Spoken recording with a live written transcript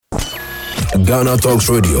Ghana Talks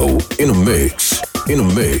Radio in a mix. In a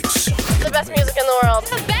mix. The best music in the world.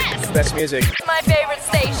 The best. Best music. My favorite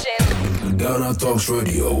station. Ghana Talks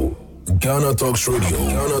Radio. Ghana Talks Radio.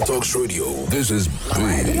 Ghana Talks Radio. This is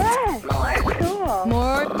big. Yes. More. Cool.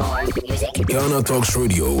 More music. Ghana Talks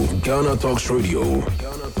Radio. Ghana Talks Radio.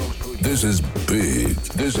 This is big.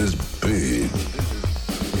 This is big.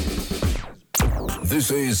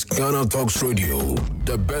 This is Ghana Talks Radio,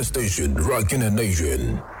 the best station rocking the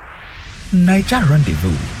nation. Niger Rendezvous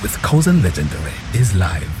with Kozen Legendary is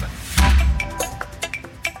live.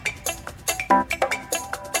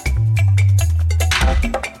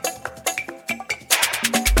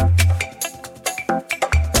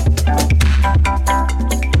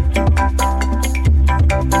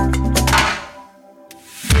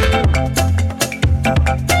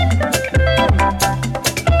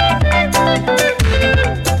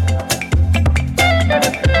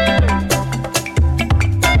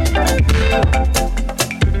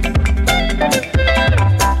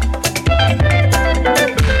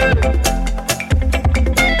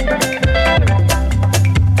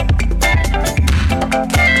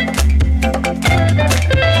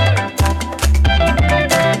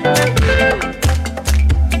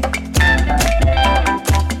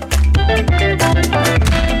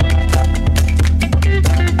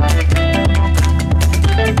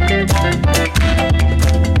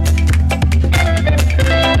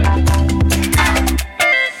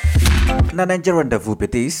 Niger Rendezvous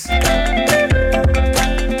Betis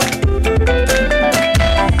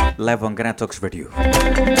live on Ghana Talks Radio.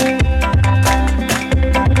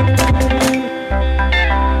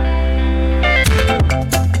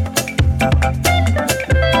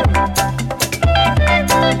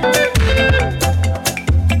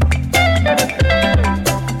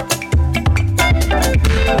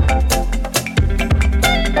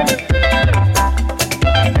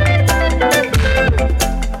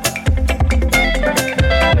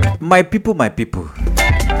 My people.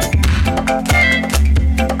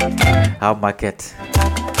 How market?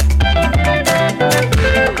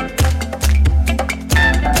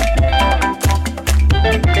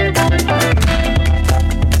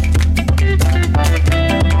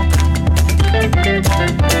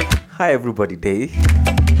 Hi everybody day.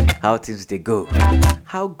 How things they go?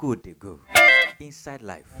 How good they go? Inside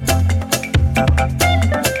life.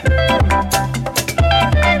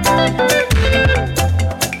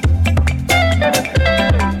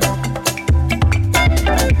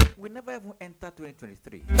 We never even enter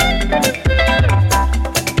 2023.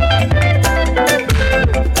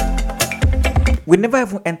 We never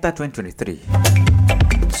even enter 2023.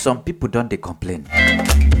 Some people don't they complain.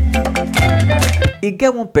 He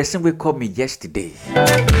get one person will call me yesterday.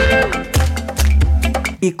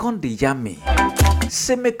 He can't yam me.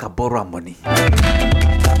 Say make a borrow money.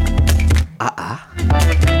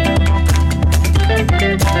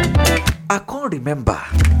 I can't remember.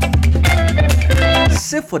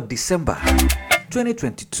 Say for December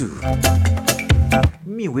 2022.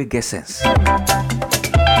 Me we get sense.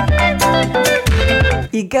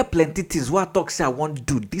 He get plenty things what I talk say I want to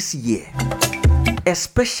do this year.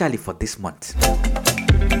 Especially for this month.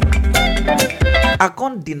 I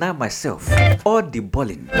can't deny myself all the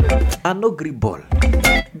balling. I no gree ball.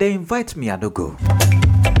 They invite me, I no go.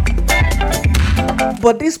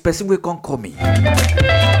 But this person will come call me.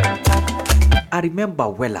 I remember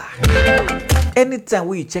wella. Anytime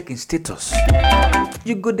when you check in status,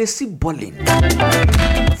 you go they see balling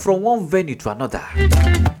from one venue to another.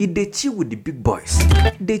 If they chill with the big boys,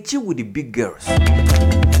 they chill with the big girls.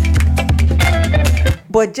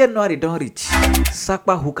 But January don't reach.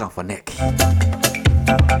 Sakpa hook and for neck.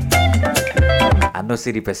 I know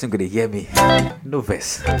say the person gonna hear me. No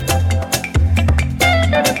verse.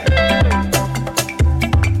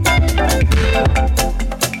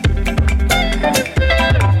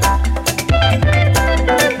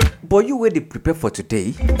 But you where they prepare for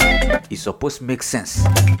today, it's supposed to make sense.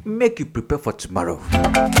 Make you prepare for tomorrow.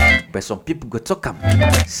 But some people go talk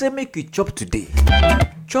say make you chop today.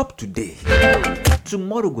 Chop today.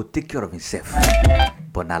 Tomorrow go take care of himself.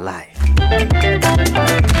 But not lie.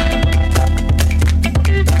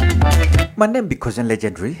 My name be Kozen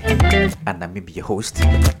Legendary, and I may be your host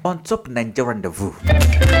on Top Niger Rendezvous.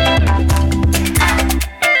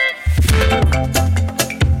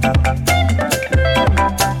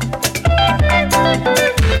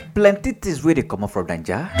 Plenty things where they come up from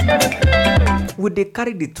Niger. Would they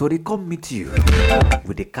carry the Tory come meet you?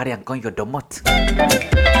 Would they carry and come your domot?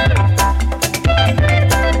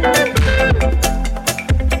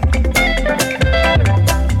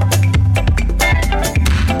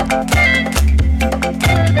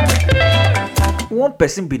 one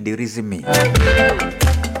person been the reason me.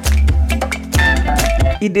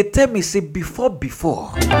 He dey tell me say before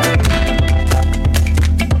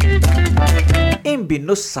him be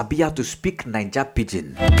no sabi how to speak Naija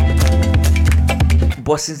pidgin.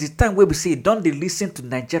 But since the time where we say he don't dey listen to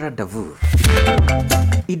Nigerian Davido,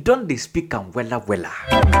 he don't dey speak am wella.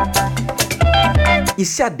 He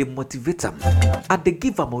say I dey motivate him, I dey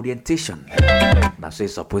give him orientation. That's so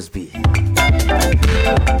it's supposed to be.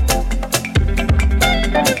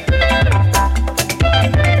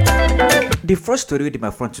 The first story with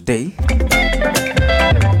my friend today.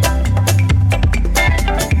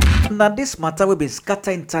 Now this matter will be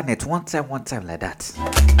scatter internet one time like that.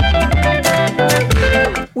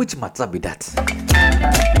 Which matter be that?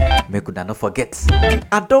 Make una not forget.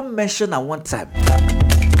 I don't mention at one time.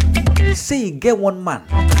 Say you get one man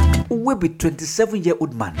who will be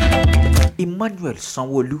 27-year-old man, Emmanuel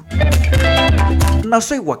Sanwo-Olu. Now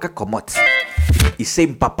so he waka comot. He say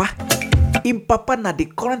him papa na the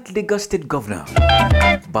current Lagos State Governor,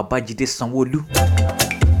 Babajide Sanwo-Olu.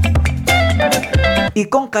 He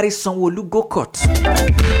can't carry Sanwo-Olu go court.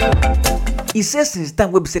 He says since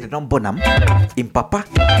time we be say they don't born him papa,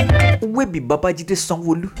 we be Babajide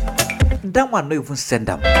Sanwo-Olu. That one no even send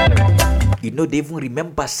them. You know they even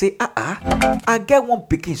remember say I get one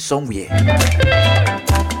pikin somewhere.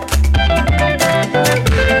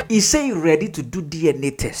 He say he ready to do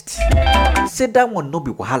DNA test. Say that one no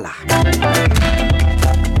be wahala.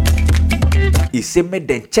 He say make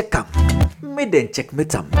them check him. Make them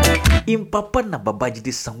checkmate him. Him papa na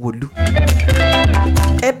Babajide Sanwo-Olu.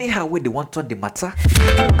 Anyhow way they want on the matter,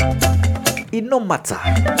 it no matter.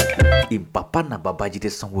 Him papa na Babajide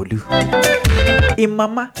Sanwo-Olu. Him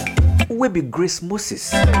mama we be Grace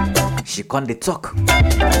Moses. She can't dey talk.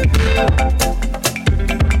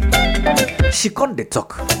 She can't dey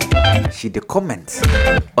talk. She dey comment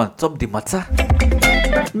on top the matter.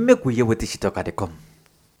 Make we hear what she talk at the come.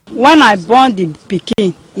 When I born the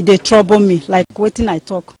pikin, they trouble me like waiting I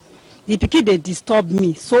talk. The pikin they disturb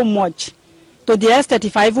me so much. To the extent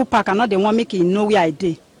if I even pack, I know they want make it know where I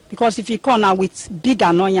did. Because if you come now with big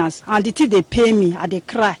annoyance and the thing they pay me, I they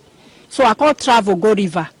cry. So I call travel go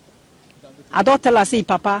river. I don't tell her say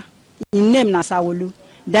papa, in name na Sanwo-Olu.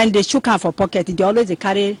 Then they shook her for pocket. They always they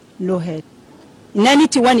carry low head. In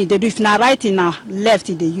anything when they do, if na right in our left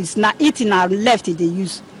they use, na it in our left they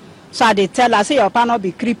use. So I they tell her say your papa not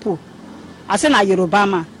be cripple. I say na Yoruba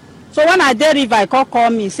man. So when I dey river, I call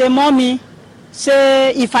me say mommy,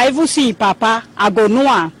 say if I even see papa, I go know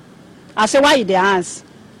am. I say why you dey ask?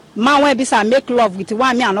 Man when be say make love with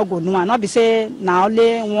one me I no go know am. Not be say na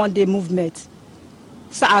only one day movement.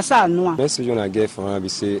 So I say no am. Message when I get from her be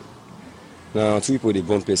say now two people they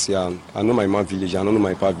born person. I know my mom village, I don't know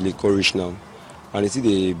my papa village courage now. And they see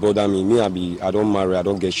they bother me. Me I don't marry, I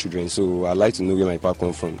don't get children. So I like to know where my papa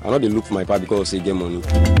come from. I know they look for my papa because they get money.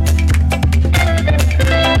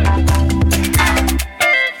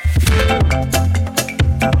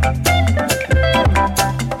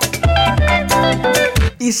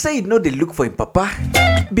 He say he know they look for him papa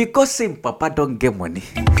because him papa don't get money.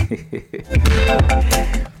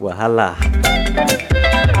 Wahala.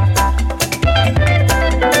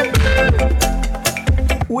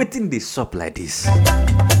 Waiting this shop like this.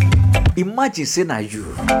 Imagine say na you.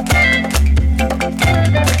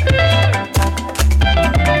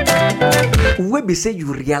 We be say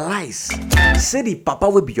you realize say the papa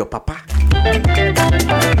will be your papa.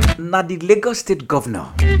 Na the Lagos State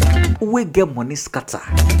Governor we get money scatter,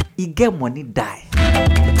 he get money die.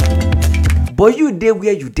 But you dey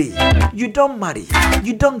where you dey, you don't marry,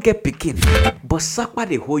 you don't get pikin, but Sakpa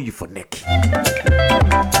they hold you for neck.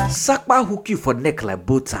 Sakpa hook you for neck like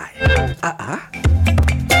bow tie.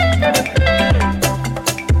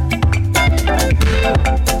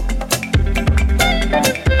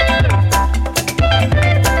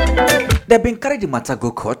 They been carry the matter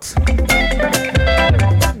go court.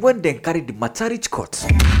 When they carry the matter reach court,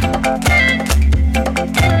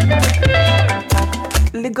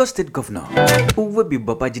 Lagos State Governor who will be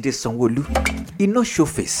Babajide Sanwo-Olu, he no show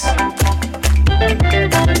face.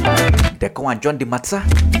 They come and join the matter.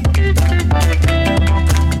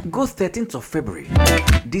 Go 13th of February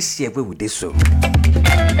this year where we dey so.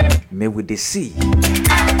 May we dey see.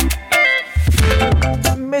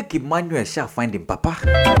 Make Emmanuel shall find him papa.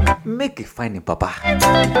 Make it find him papa.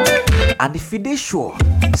 And if he dey sure,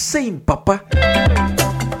 say him papa.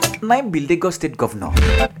 Nine be Lagos State Governor.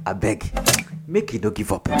 I beg, make it no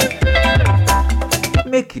give up.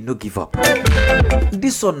 Make it no give up.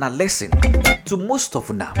 This one a lesson to most of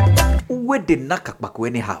una. Where they knock akpaku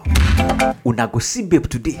anyhow. Una go see babe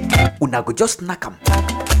today. Una go just knock am.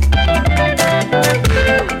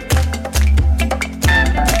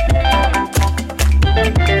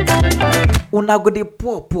 Una go dey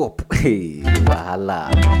pop. Hey, wahala.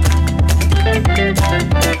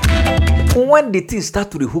 When the thing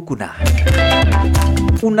start to the hook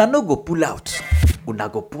una no go pull out. Una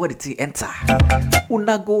go pour the thing enter.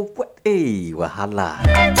 Una go hey, wahala.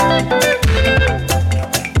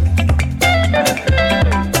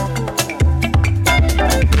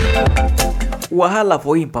 Wahala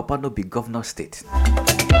for him papa no be governor state.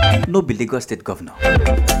 No be Lagos state governor.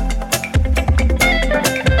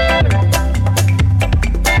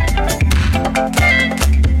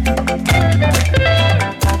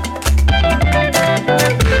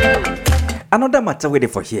 Another matter waiting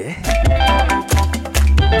for here.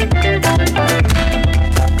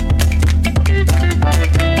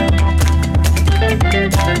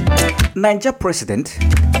 Niger president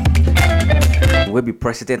will be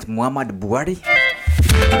President Muhammad Buhari.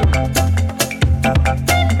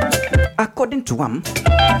 According to him,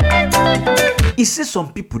 he says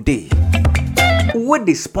some people there where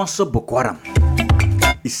they sponsor Boko Haram.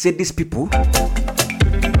 He said these people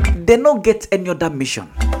they don't get any other mission.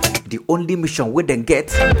 The only mission we then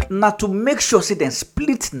get now to make sure say they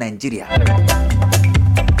split Nigeria.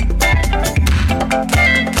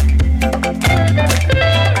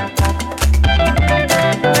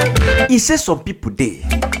 He says some people there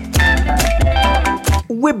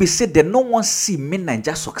we be say they no want see me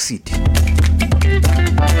Nigeria succeed.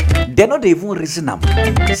 They not even reason them.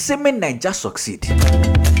 Say me Nigeria succeed.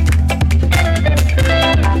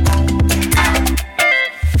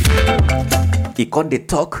 He can't dey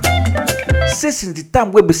talk. Say since the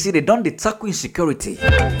time we be see they don't dey tackle insecurity.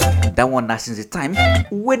 That one na since the time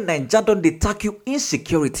when Nigeria don't dey tackle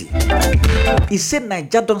insecurity. He said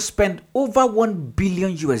Nigeria don't spend over $1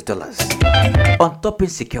 billion on top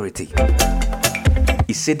insecurity.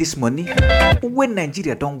 He said this money when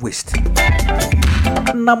Nigeria don't waste.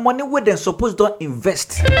 Na money where they suppose don't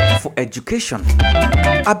invest for education.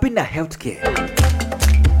 I been a healthcare.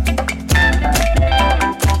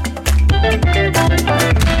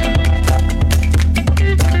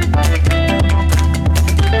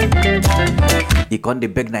 He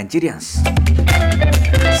can't beg Nigerians.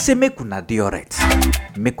 Say make una do alright.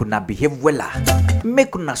 Make una behave wella.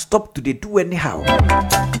 Make una stop to dey do anyhow.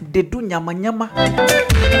 They do nyama nyama.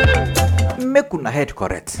 Make una head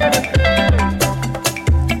correct.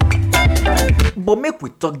 But make we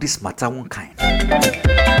talk this matter one kind.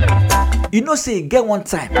 You know say get one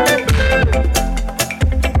time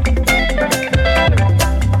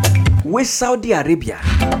where Saudi Arabia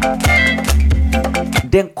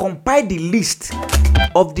then compile the list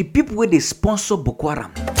of the people where they sponsor Boko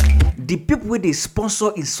Haram, the people where they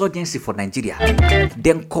sponsor insurgency for Nigeria,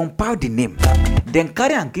 then compile the name, then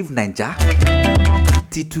carry and give Nigeria.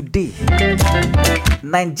 Till today,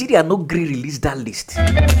 Nigeria no gree release that list.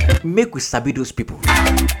 Make we sabi those people.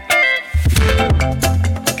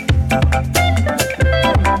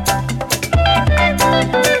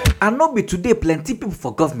 And not be today plenty people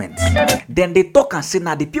for government. Then they talk and say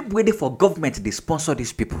now the people waiting for government they sponsor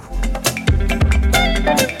these people.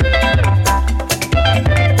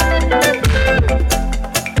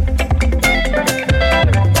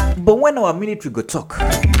 But when our military go talk,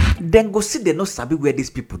 then go see they no sabi where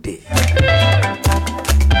these people dey.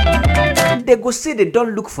 They go say they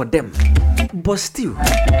don't look for them, but still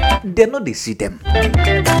they know they see them.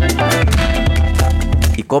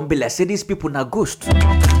 It can't be like say these people na ghost.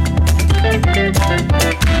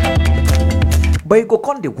 But you go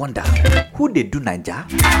come they wonder who they do Niger.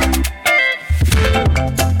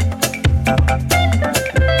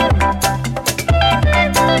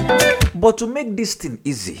 But to make this thing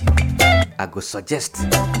easy, I go suggest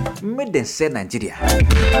make them sell Nigeria,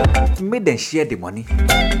 make them share the money.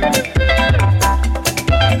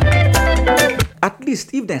 At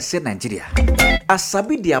least if they sell Nigeria, I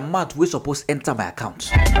sabi the amount we suppose enter my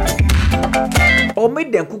account. Or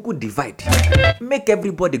make them kuku divide, make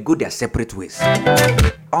everybody go their separate ways.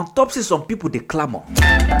 On top say some people they clamor.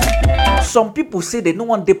 Some people say they no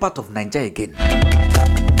want the part of Nigeria again.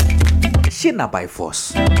 She na by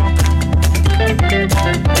force.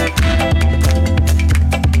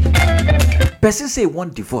 Person say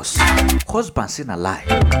want divorce, husband say na lie.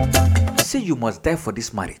 Say you must die for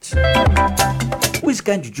this marriage. Which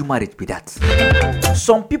kind juju marriage be that?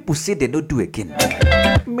 Some people say they no do again.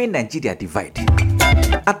 May Nigeria divide.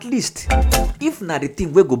 At least, if na the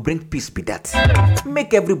thing we go bring peace be that,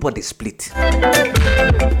 make everybody split.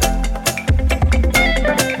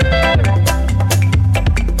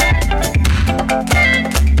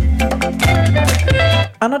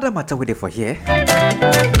 Another matter we dey for here.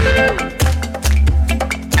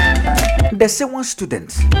 They say one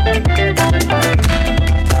student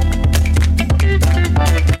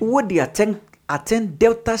where they attend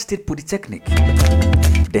Delta State Polytechnic.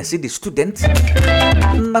 Then see the students.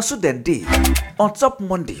 Na so then day on top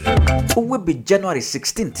Monday, will be January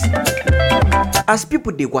 16th. As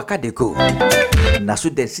people they waka they go. Na so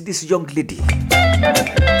then see this young lady.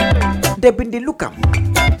 They been they look am.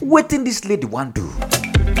 Waiting this lady want do.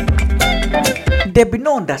 They be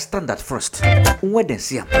no understand at first. When they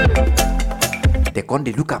see am, they come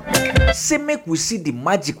they look am. Say make we see the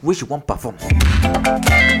magic which she won't perform.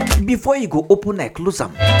 Before you go open and close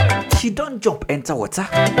am, she don't jump enter water.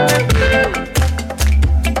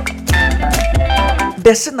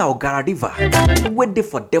 They say now Ogara River, wait there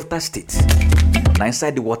for Delta State. Now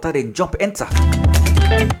inside the water they jump enter.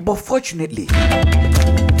 But fortunately,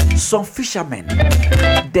 some fishermen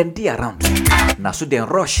then they around. Now so they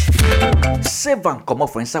rush, save and come up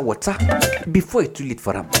for inside water before it's too late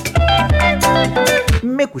for them.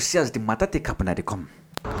 Make we see as the matter take happen at the come.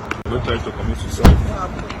 Don't try to commit suicide.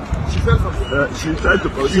 She fell from. She tried to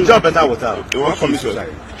commit. She jumped in that water. They won't commit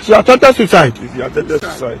suicide. She attempted suicide. She attempted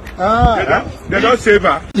suicide. They don't save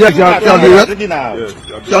her. Yes, she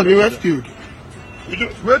has been rescued.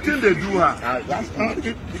 What thing they do her?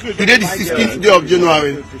 Today the 16th day of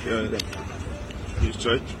January. This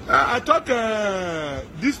church. I thought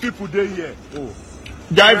these people they here. Oh.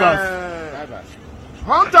 Divers.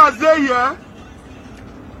 Hunters they here.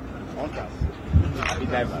 Hunters.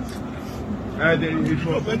 Divers. They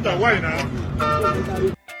for better. Why now?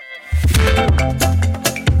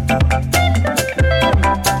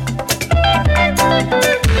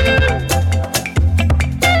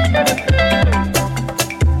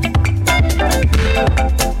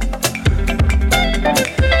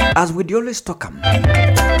 As we always talk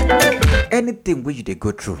anything where you they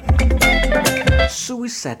go through,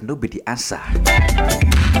 suicide no be the answer.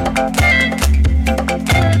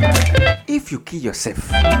 If you kill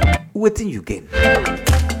yourself, waiting you gain.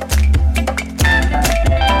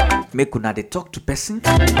 Make una they talk to person,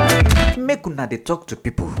 make una they talk to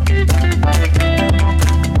people.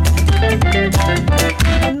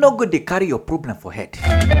 No go they carry your problem for head.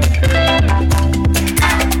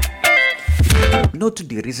 No to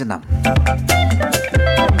the reason am.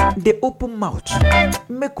 The open mouth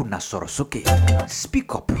make una sorosoke.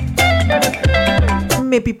 Speak up.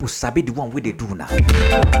 Make people sabi the one way they do now.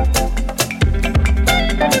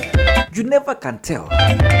 You never can tell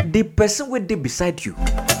the person where they beside you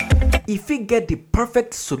if he get the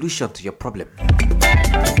perfect solution to your problem.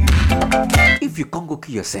 If you can't go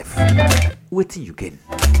kill yourself, waiting you gain.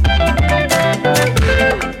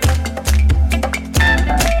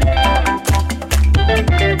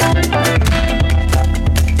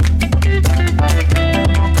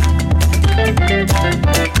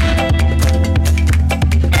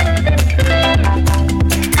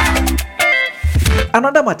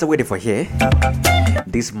 Another matter waiting for here.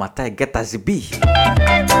 This matter get as it be.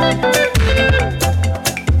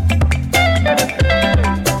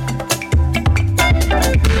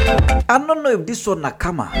 I don't know if this one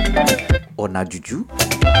Nakama or na juju.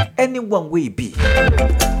 Anyone will be.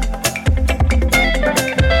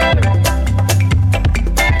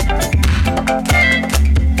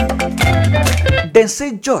 Then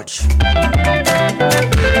say George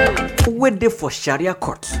wait there for Sharia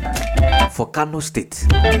court for Kano State.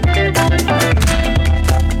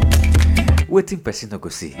 Waiting person no go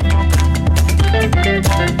see.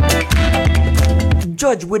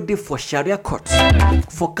 Judge wait there for Sharia court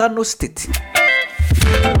for Kano State.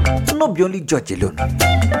 No be only judge alone.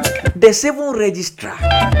 The 7 registrar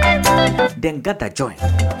then gather join.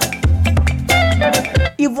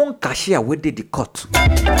 Even cashier wait there the court.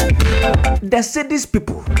 They say these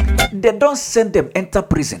people, they don't send them enter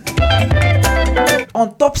prison.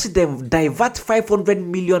 On top see them divert 500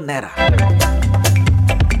 million naira.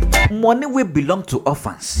 Money will belong to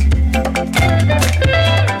orphans.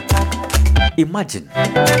 Imagine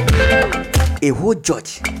a whole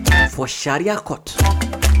judge for Sharia court.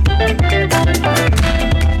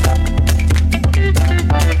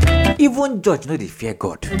 Even judge know they fear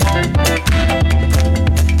God.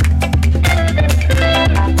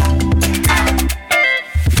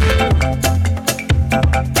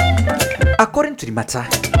 According to the matter,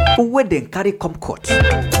 where they carry come court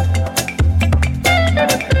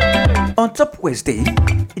on top Wednesday,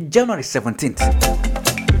 January 17th,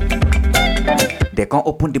 they can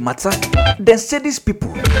open the matter. Then say these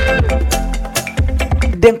people,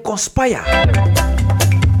 then conspire,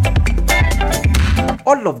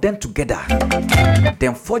 all of them together,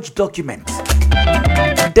 then forge documents,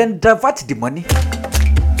 then divert the money.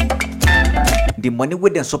 The money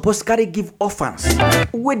where they supposed to carry give orphans,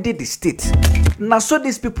 where did the state? Now so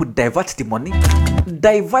these people divert the money,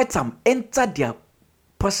 divert them, enter their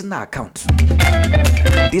personal account.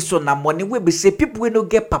 This one na money wey be say people wey no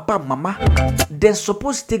get papa and mama, dem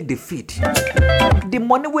suppose take the feed. The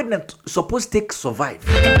money wey dem suppose take survive.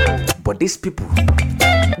 But these people,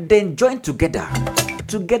 dem join together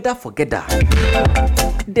for gather.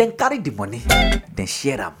 Dem carry the money, dem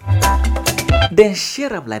share am. Dem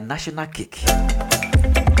share am like national cake.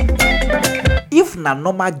 If na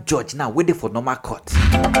normal judge now waiting for normal court,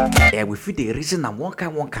 we fit dey reason am one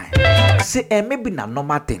kind. Say maybe na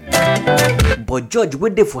normal thing. But judge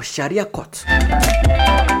waiting for Sharia court.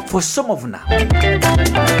 For some of una,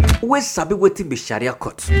 we sabi wetin be Sharia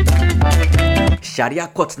court. Sharia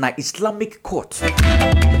court na Islamic court.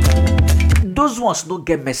 Those ones no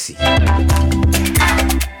get mercy.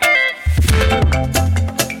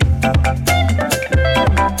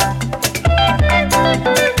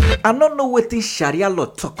 I don't know what this Sharia law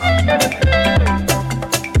talk.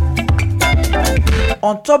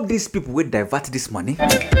 On top these people will divert this money,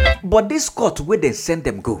 but this court where they send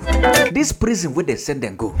them go, this prison where they send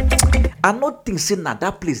them go, I not think saying that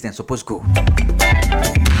that place they supposed go.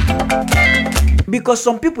 Because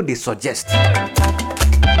some people they suggest,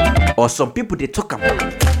 or some people they talk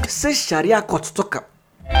about, say Sharia court talk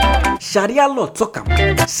am, Sharia law talk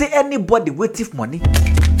am, say anybody with thief money,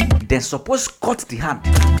 then suppose cut the hand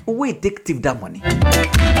wey take thief that money.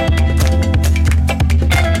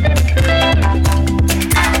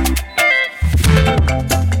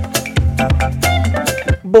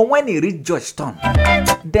 But when he reach judge turn,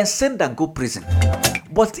 then send and go prison.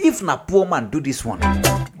 But if na poor man do this one,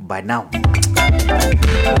 by now,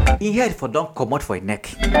 he head for don comot for his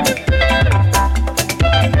neck.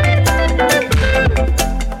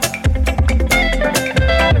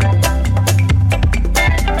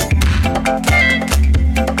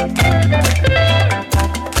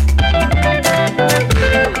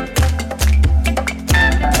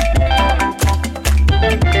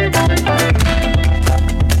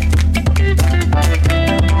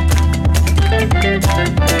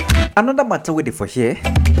 Another matter with it for here.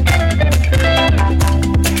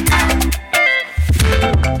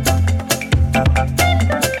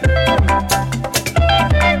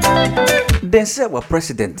 Then say our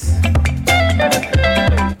president,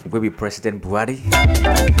 we be President Buhari,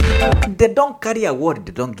 they don't carry award,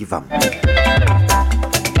 they don't give them.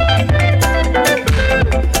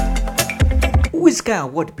 Which kind of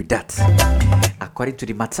award be that? According to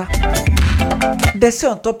the matter, they say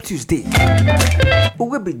on top Tuesday, it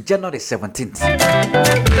will be January 17th.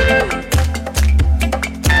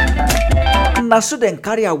 Now so then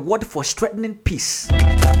carry award for strengthening peace.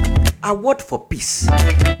 Award for peace.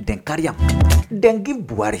 Then carry am. Then give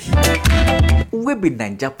Buhari. Will be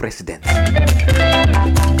Niger president.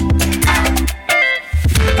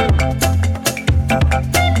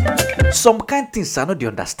 Some kind things I know they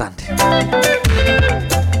understand.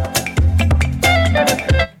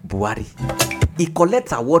 Buhari, he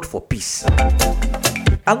collects award for peace.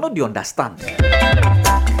 I know they understand.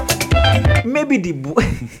 Maybe the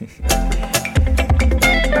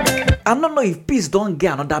I don't know if peace don't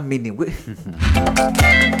get another meaning.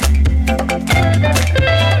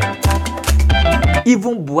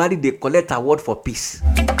 Even Buhari they collect award for peace.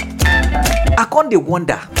 I can't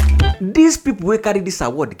wonder. These people will carry this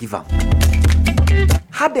award give them.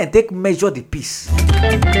 How they take measure the peace?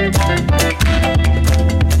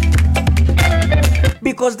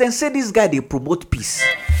 Because then say this guy they promote peace.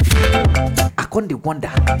 I can't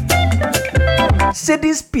wonder. Say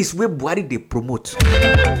this peace where Buhari they promote.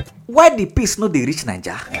 Why the peace no they reach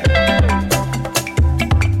Niger?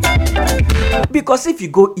 Because if you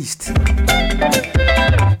go east,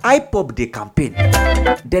 IPOB they campaign,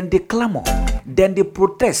 then they clamor, then they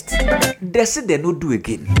protest, they say they no do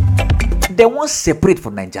again. They won't separate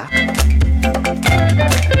from Niger.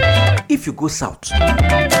 If you go south,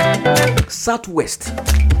 southwest,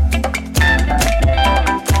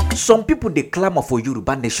 some people they clamor for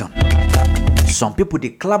Yoruba nation. Some people they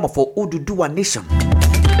clamor for Oduduwa nation.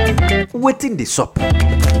 Waiting the sup.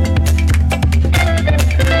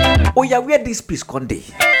 Oh yeah, where this peace come dey?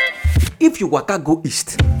 If you waka go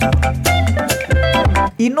east,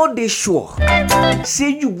 you know they sure.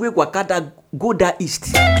 Say you wey waka that go that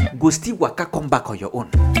east, go still waka come back on your own.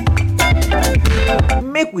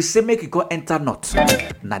 Make we say make you go enter north.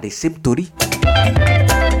 Na the same story.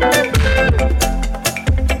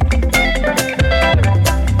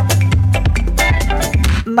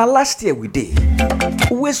 Now last year we did,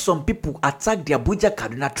 where some people attack the Abuja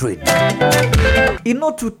Kaduna train. In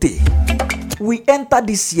no today, we enter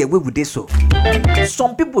this year where we did so.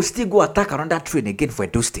 Some people still go attack another train again for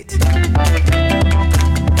Edo State.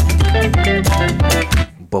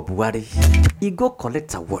 But Buhari, he go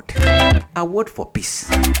collect award for peace.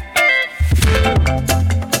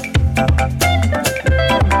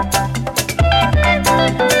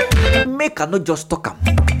 Make I no just talk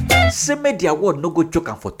am. Say make the award no go choke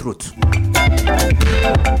am for truth.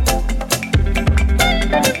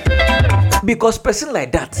 Because person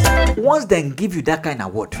like that, once they give you that kind of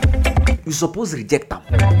award, you suppose reject them.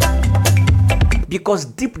 Because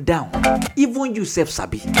deep down, even you self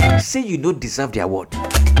sabi, say you no deserve the award.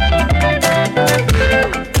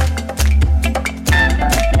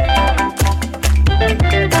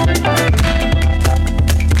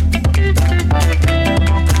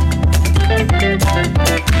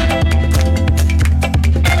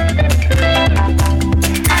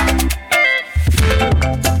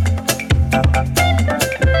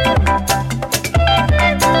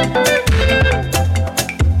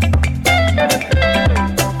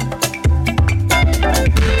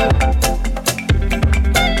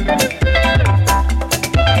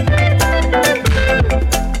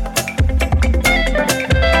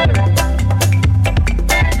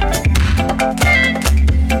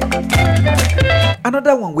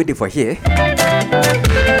 Another one waiting for here.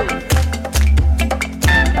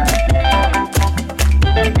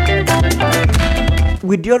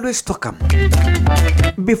 We dey always talk am.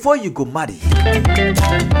 Before you go marry,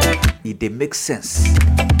 it dey make sense.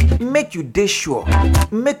 Make you dey sure.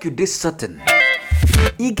 Make you dey certain.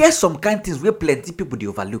 E get some kind things where plenty people dey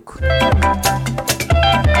overlook.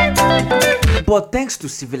 But thanks to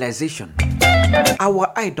civilization,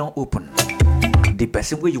 our eye don't open. The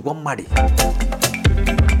person where you want marry,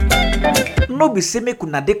 no be say make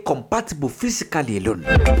una dey compatible physically alone.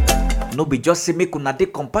 No be just say make una dey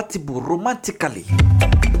compatible romantically.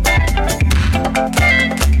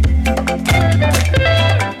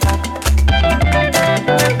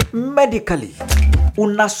 Medically,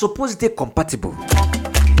 una suppose dey compatible.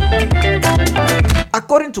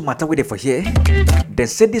 According to matter wey dey for here, they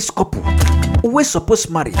say this couple we suppose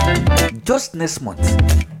marry just next month,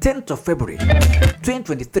 10th of February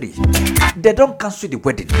 2023. They don't cancel the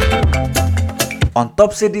wedding. On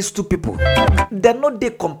top say these two people, they're not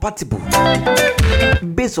they compatible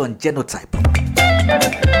based on genotype.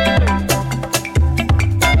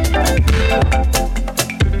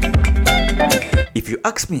 If you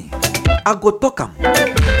ask me, I go talk am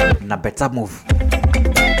na better move.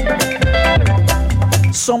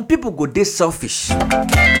 Some people go dey selfish,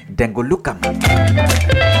 then go look am,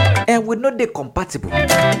 and we know they compatible,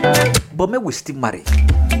 but may we still marry.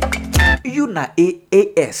 You na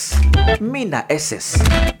AS, me na SS,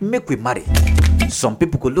 make we marry. Some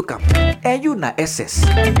people go look am, and you na SS,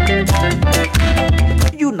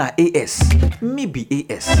 you na AS, me be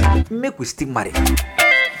AS, make we still marry.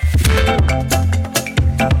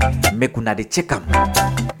 Make una dey check am,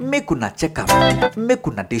 make una check am, make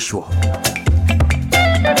una dey sure.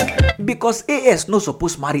 Because AS no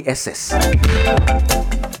suppose marry SS.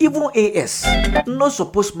 Even AS no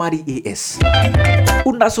suppose marry AS.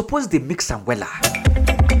 Una suppose dey mix am wella.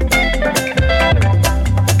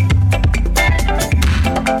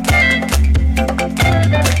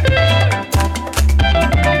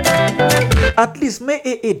 At least may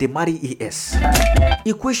AA dey marry AS.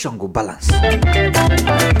 Equation go balance.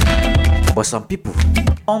 But some people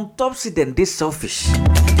on top see them dey selfish.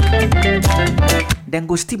 Then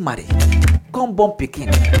go still marry. Come born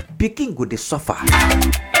pikin. Pikin go dey suffer.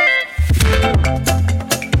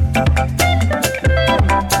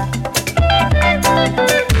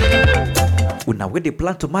 Una wey dey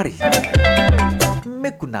plan to marry,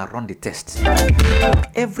 make una run the test.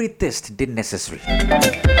 Every test dey necessary.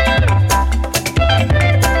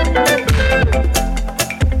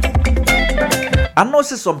 I know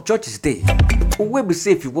say some churches dey wey be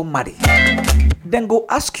say if you wan marry, then go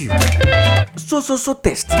ask you so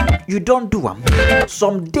test. You don't do am.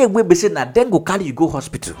 Some day wey be say na then go carry you go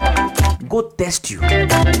hospital, go test you.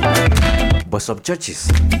 But some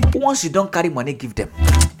churches, once you don't carry money give them,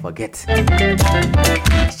 forget.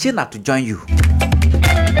 She not to join you.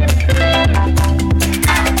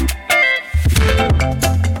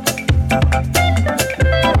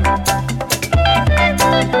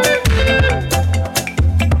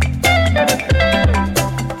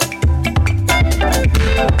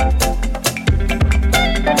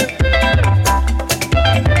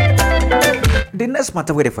 The next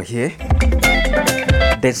matter waiting for here,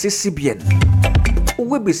 then say CBN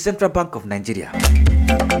will be Central Bank of Nigeria.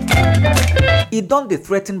 He don't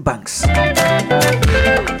threaten banks.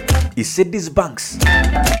 He said these banks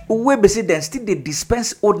will be say then still they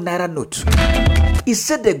dispense old naira note. He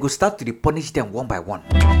said they go start to punish them one by one.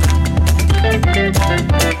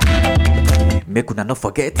 Make una not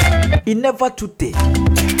forget, it never today.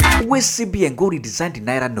 We CBN go redesign the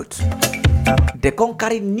naira note. They can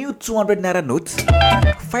carry new 200 naira notes,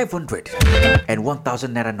 500 and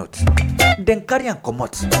 1000 naira notes. Then carry and come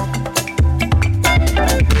out.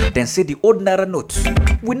 Then say the old naira notes,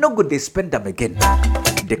 we no go they spend them again.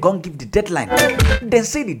 They can't give the deadline. Then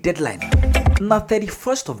say the deadline. Now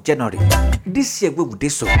 31st of January. This year we would do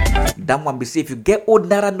so. That one be say if you get old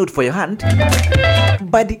naira note for your hand,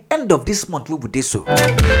 by the end of this month we would do so.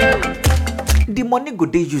 The money go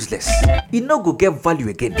dey useless. It no go get value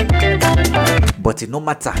again. But it no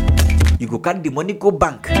matter. You go carry the money go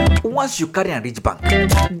bank. Once you carry and reach bank,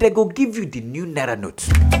 they go give you the new naira note.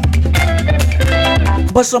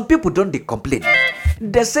 But some people don't they complain.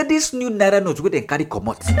 They say this new naira note wey dem carry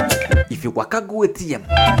comot. If you waka go ATM,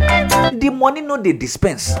 the money no dey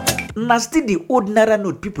dispense. Na still the old naira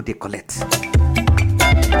note people dey collect.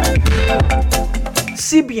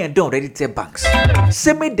 CBN don already tell banks,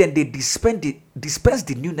 say make dem dey dispense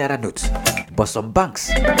the new naira note. But some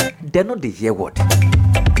banks, they no dey hear word.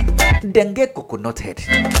 Dem get coconut head.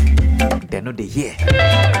 They no dey hear.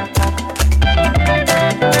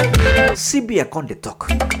 CBN come dey talk.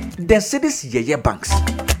 Dem say this yeye banks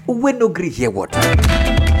wey no gree hear word,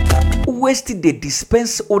 wey still dey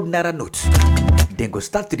dispense old naira notes. Dem go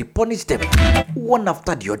start to dey punish them one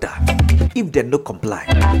after the other if dem no comply.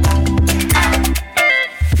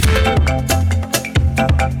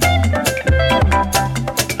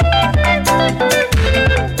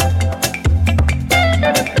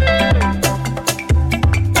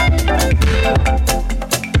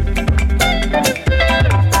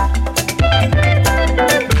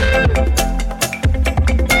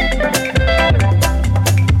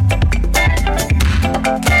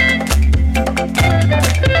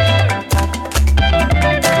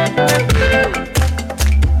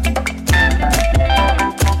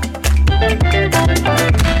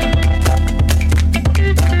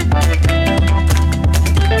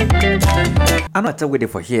 I'm not waiting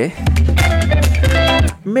for here.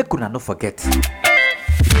 Make una no forget.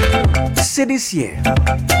 Say this year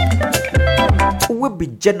will be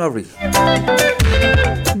January.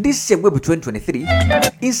 This year will be 2023.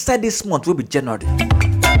 Inside this month will be January.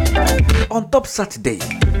 On top Saturday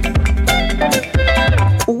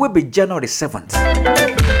will be January 7th.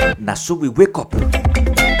 Now so we wake up.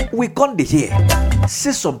 We come to here.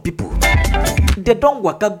 See some people. They don't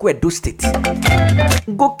waka go Edo State.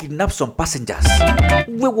 Go kidnap some passengers.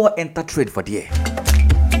 We won't enter trade for the air.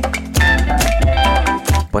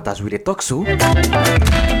 But as we dey talk so,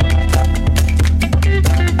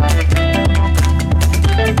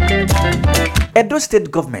 Edo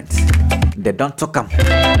State government, they don't talk am.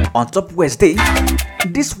 On top Wednesday,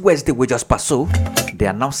 this Wednesday we just pass so, they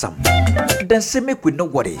announce some. Then say make we no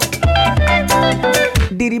worry.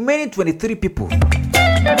 The remaining 23 people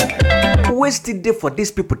wasted there for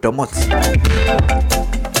these people to month.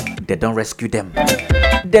 They don't rescue them.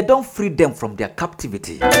 They don't free them from their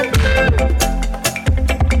captivity.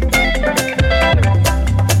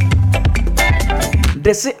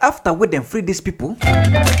 They say after we them free these people,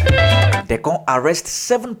 they can arrest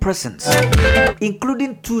 7 persons,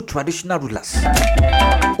 including 2 traditional rulers.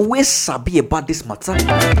 We sabi about this matter.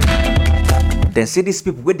 Then say these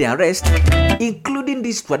people where they arrest, including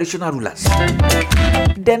these traditional rulers.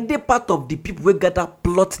 Then they part of the people who gather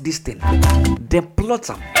plot this thing. Then plot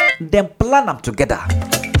them. Then plan them together.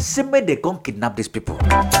 Say may they come kidnap these people.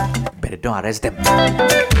 But they don't arrest them.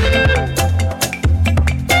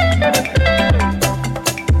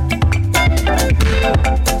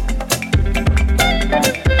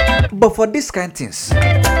 But for these kind of things,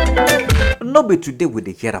 no be today we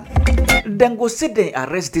dey hear them. Then go say they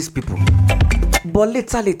arrest these people. But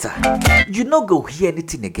later, you no go hear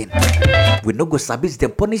anything again. We no go service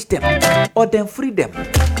them, punish them, or them free them.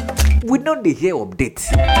 We no dey hear update.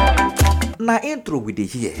 Na intro we dey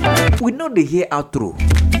hear. We no dey hear outro.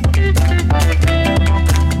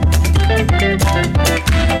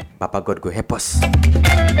 Papa God go help us.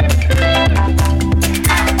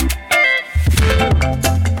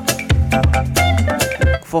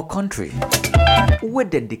 For country, where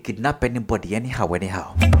then they kidnap anybody anyhow.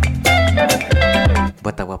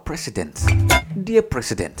 But our president, dear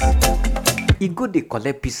president, he go they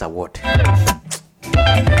collect peace award.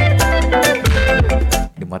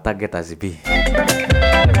 The matter get as it be.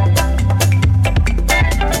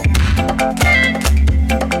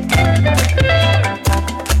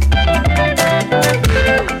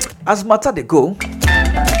 As matter they go,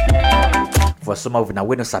 for some of you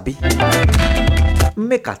no sabi,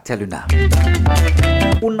 make I tell you now.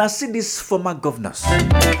 Una see these former governors,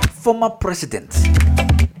 former presidents,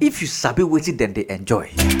 if you sabi wetin dem dey enjoy,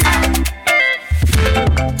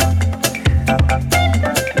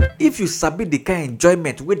 if you sabi the kind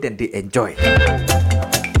enjoyment wey dem dey enjoy,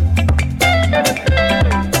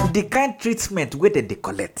 the kind treatment wey dem dey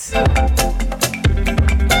collect,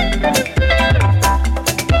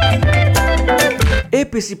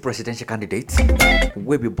 APC presidential candidate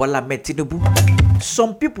wey be Bola Ahmed Tinubu,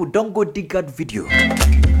 some people don go dig out video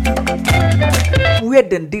where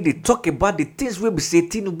dem dey talk about the things wey be say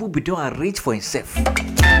Tinubu be don arrange for himself.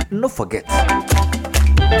 No forget,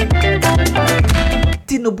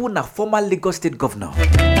 Tinubu na former Lagos State Governor.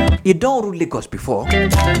 He don rule Lagos before.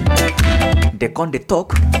 They come dey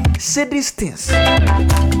talk, say these things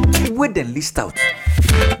wey dem list out.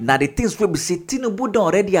 Now the things wey be say Tinubu don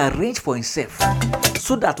already arrange for himself,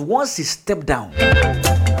 so that once he step down,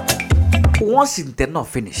 once he ten not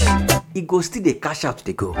finish, he go still dey cash out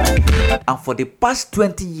dey go. And for the past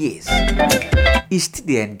 20 years, he still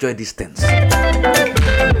dey enjoy these things.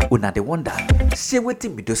 Una dey wonder, say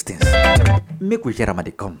wetin be those things? Make we hear am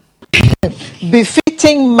dey come.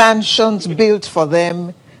 Befitting mansions built for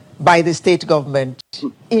them by the state government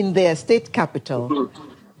in their state capital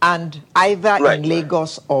and either in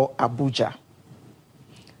Lagos or Abuja.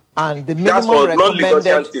 And the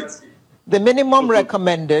minimum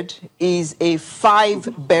recommended is a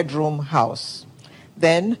 5-bedroom house.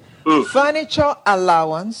 Then furniture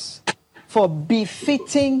allowance for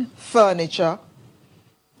befitting furniture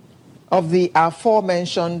of the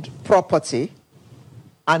aforementioned property,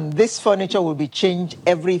 and this furniture will be changed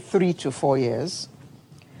every 3 to 4 years.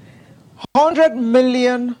 100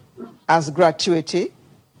 million as gratuity,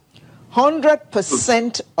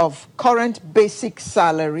 100% of current basic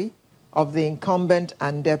salary of the incumbent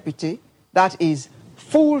and deputy. That is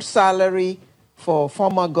full salary for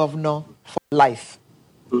former governor for life.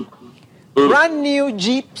 Brand new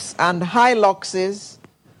Jeeps and Hiluxes,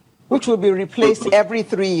 which will be replaced every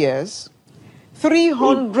 3 years.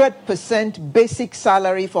 300% basic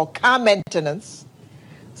salary for car maintenance.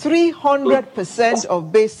 300%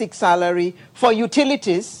 of basic salary for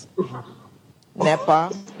utilities,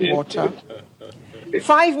 NEPA, water.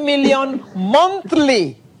 5 million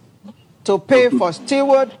monthly to pay for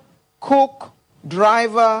steward, cook,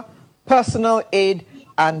 driver, personal aid,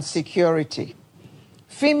 and security.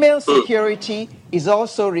 Female security is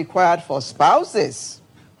also required for spouses.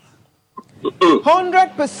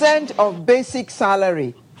 100% of basic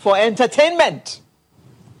salary for entertainment.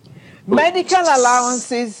 Medical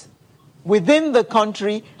allowances within the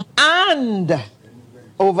country and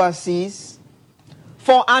overseas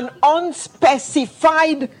for an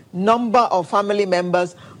unspecified number of family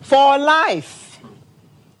members for life.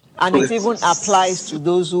 And it even applies to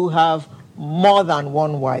those who have more than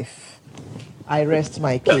one wife. I rest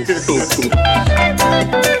my case.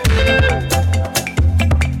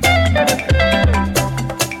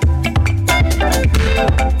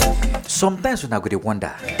 Sometimes when I go to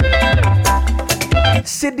wonder,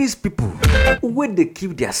 say these people when they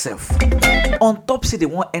kill themselves on top, say they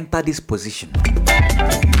won't enter this position.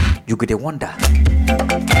 You go to wonder,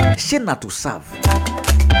 say not to serve.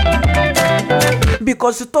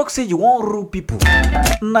 Because you talk say you won't rule people.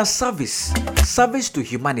 Na service to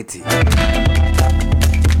humanity.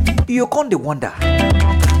 You can't dey wonder,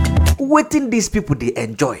 waiting these people they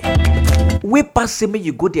enjoy. We pass say me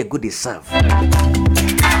you go there go they serve.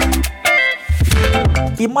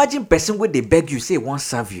 Imagine person where they beg you say won't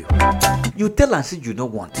serve you. You tell and say you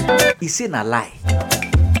don't want. He say na lie.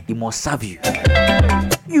 He must serve you.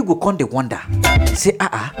 You go come dey wonder. Say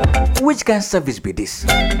which kind of service be this?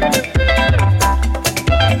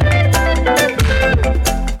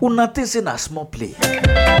 Una think say na small play.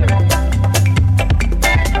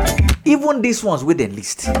 Even these ones with the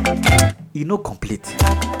list, you know complete.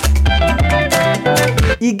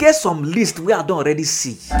 You get some list where I don't already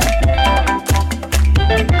see.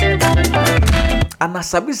 And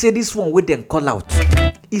as I say this one with them call out,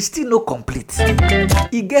 it's still no complete.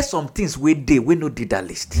 You get some things where they we no did that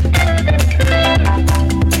list.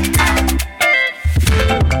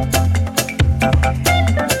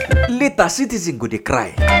 Later citizen go they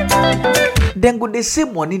cry. Then go they say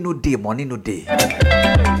money no day.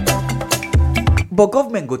 But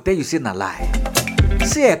government go tell you say na lie.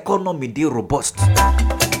 Say economy dey robust.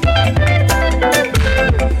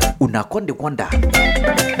 Una con dey wonder.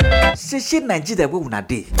 Say Nigeria where una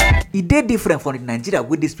dey. It dey different from the Nigeria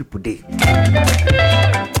where these people dey.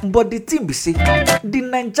 But the thing be say, the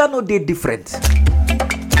Nigeria no dey different.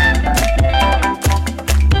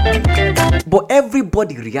 But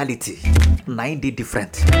everybody reality na in dey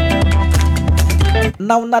different.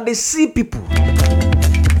 Now they see people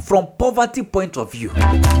from poverty point of view,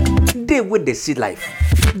 they where they see life.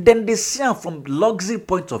 Then they see am from luxury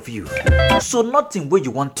point of view. So nothing where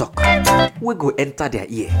you want talk, we go enter their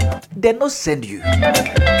ear. They no send you.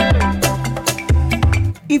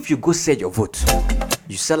 If you go sell your vote,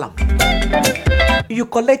 you sell them. You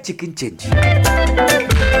collect chicken change.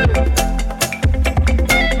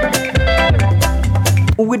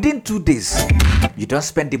 Within 2 days, you don't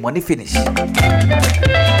spend the money finish.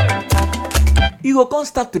 You go come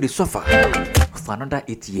start to the suffer for another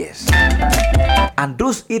 8 years. And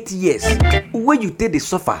those 8 years, when you take the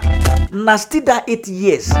suffer, now still that 8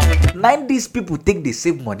 years, 9 these people take the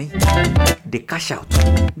save money, they cash out,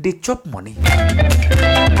 they chop money.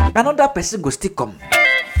 Another person go still come.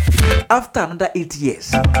 After another 8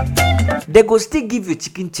 years, they go still give you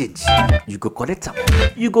chicken change. You go collect them.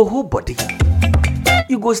 You go hold body.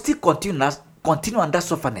 You go still continue under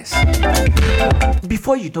sufferness.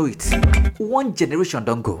 Before you know it, one generation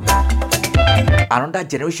don't go. Another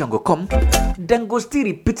generation go come, then go still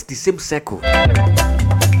repeat the same cycle.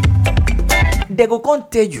 They go come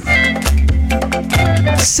tell you,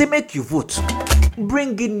 say make you vote,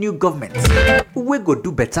 bring in new government, we go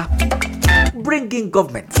do better. Bring in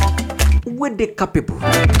government, we they capable,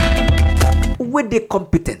 we they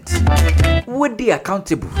competent, we they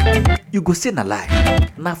accountable. You go say na lie,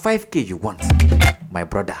 na 5K you want, my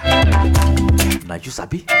brother. Na you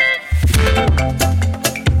sabi.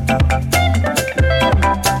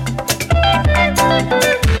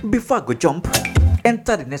 Before I go jump,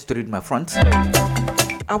 enter the next story in my front.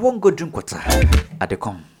 I won't go drink water. I dey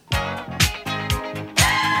come.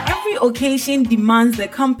 Every occasion demands the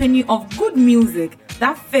company of good music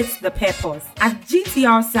that fits the purpose. At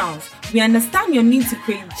GTR Sounds, we understand your need to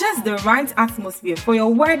create just the right atmosphere for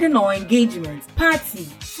your wedding or engagement, party,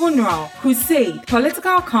 funeral, crusade,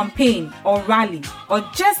 political campaign or rally, or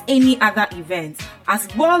just any other event, as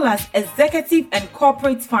well as executive and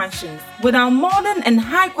corporate functions. With our modern and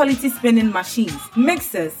high-quality spinning machines,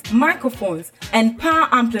 mixers, microphones, and power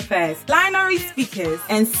amplifiers, binary speakers,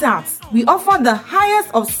 and subs, we offer the highest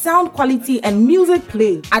of sound quality and music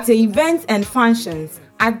play at events and functions.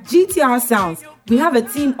 At GTR Sounds, we have a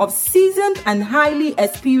team of seasoned and highly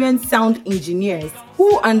experienced sound engineers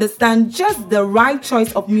who understand just the right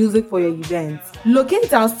choice of music for your event.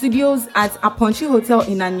 Locate our studios at Aponchi Hotel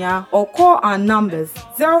in Anya or call our numbers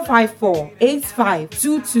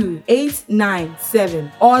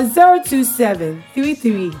 054-8522-897 or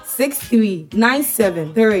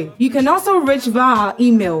 027-3363-973. You can also reach via our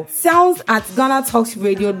email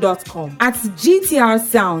sounds@ghanatalksradio.com. At GTR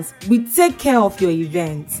Sounds, we take care of your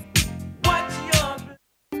event.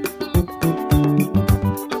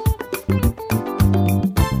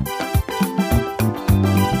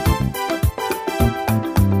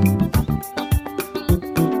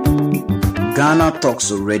 Ghana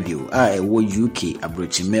Talks Radio, UK,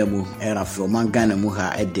 Abrochimemu, era from Ghana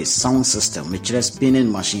Muha at the sound system, which is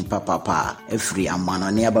spinning machine papa, a free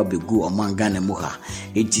amana never be good among Ghana Muha.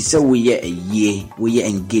 It is a year, we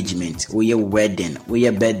engagement, we wedding, we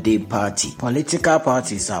birthday party. Political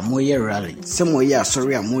parties are more rally, some way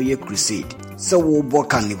sorry, more crusade. So we'll book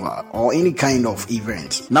carnival or any kind of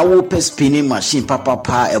event. Now we'll pay spinning machine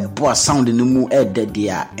papa a boa sound in the moon at the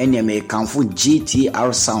dia NMA come for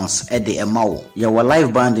GTR Sounds at the Emao. Your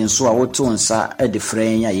live band in so our tones at the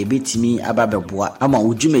frame, ye beat me ababeboa. Ama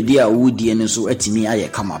ujumedia woody and so at me I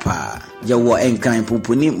come up. Your enkind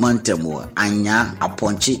pupuni Montemo, Anya, a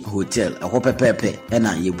Ponchi Hotel, a Hope Pepe, and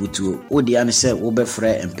a Yebutu, Odian said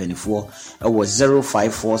Oberfre and Penny 4, was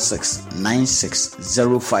 0546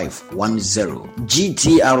 960510.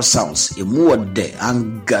 GTR Sounds, a more de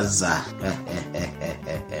Angaza.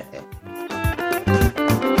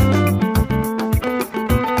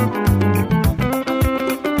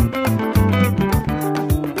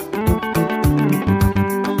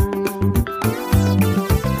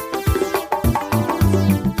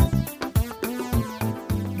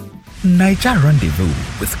 Niger Rendezvous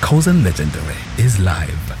with Kozen Legendary is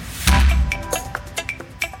live.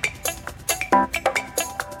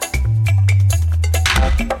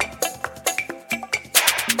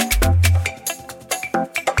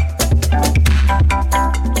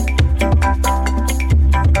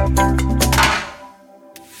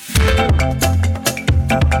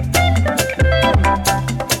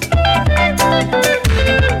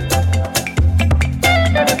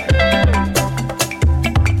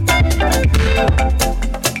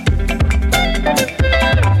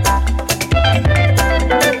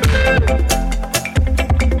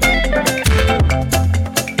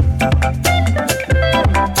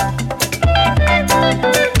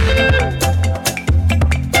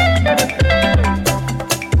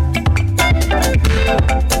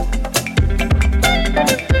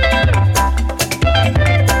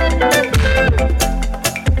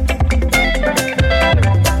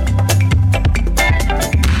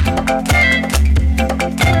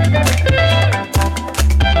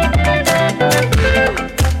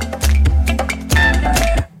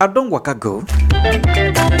 I don't waka go.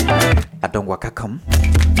 I don't waka come.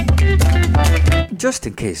 Just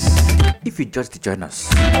in case, if you just join us.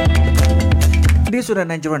 This is the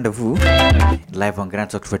Nigeria Rendezvous, live on Grand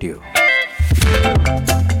Talk Radio.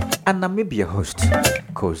 And I may be your host,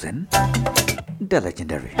 Kozen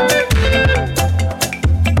Legendary.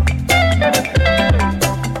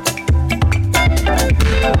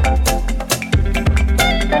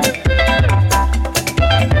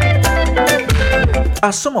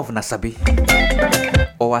 As some of Nasabi,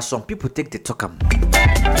 or as some people take the talk,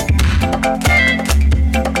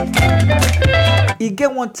 it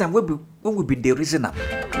get one time when we be the reason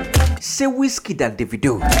say Wizkid and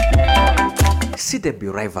Davido see them be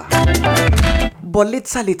rival, but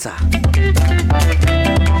later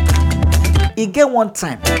it get one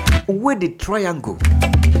time where the triangle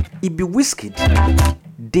it be Wizkid,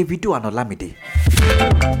 Davido and Olamide.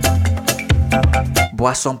 But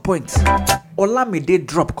at some point, Olamide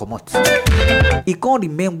drop come out. He can't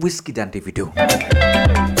remain Wizkid and Davido.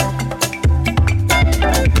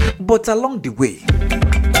 But along the way,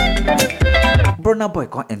 Burna Boy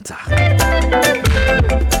can't enter.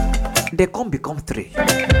 They can't become three.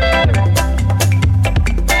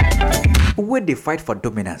 Where they fight for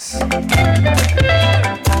dominance.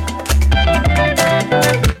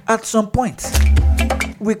 At some point,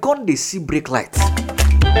 we can't see break light.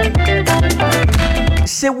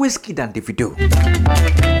 Say Wizkid and Davido,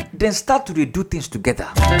 then start to do things together.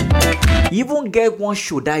 Even get one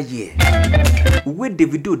show that year where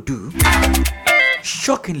Davido do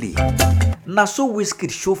shockingly. Now so Wizkid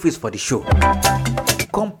show face for the show,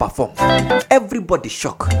 come perform. Everybody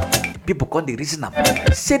shock. People come the reason am.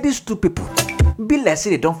 Say these two people be like say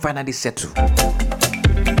they don't finally settle.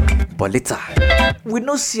 But later we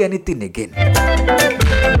don't see anything again.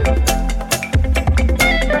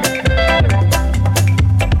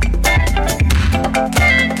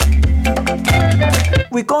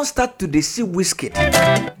 We can't start to see Wizkid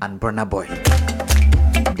and Burna Boy.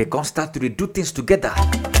 They can't start to do things together.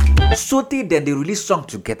 So then they release song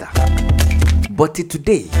together. But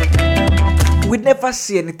today, we never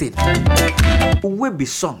see anything. Will be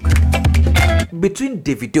song between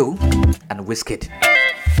Davido and Wizkid.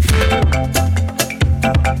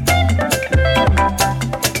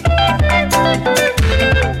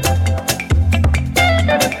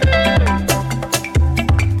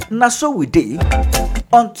 Now so we did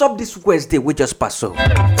on top this Wednesday we just pass so.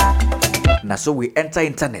 Now so we enter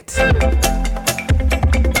internet.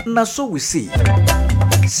 Now so we see.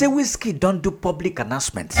 Say Wizkid don't do public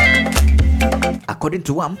announcement. According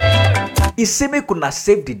to him, he say me could not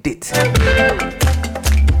save the date.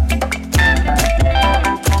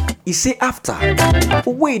 He say after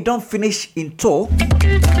we don't finish in tour,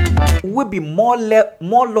 we be more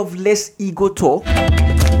love less ego tour.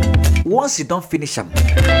 Once you don't finish him,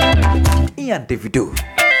 he and Davido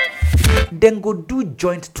then go do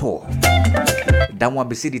joint tour. That one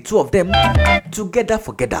be see the two of them together.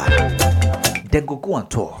 Then go on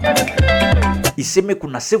tour. He say make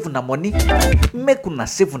una save una money, make una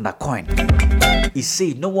save una coin. He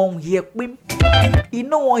say no one hear him. He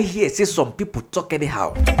no one hear say some people talk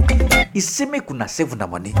anyhow. He say make una save una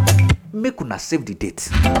money, make una save the date.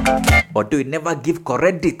 Although he never give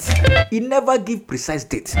correct date, he never give precise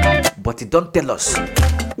date, but he don't tell us.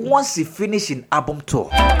 Once he finish in album tour,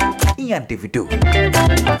 he and Davido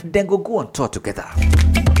then go on tour together.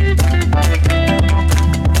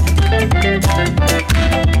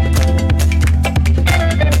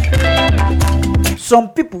 Some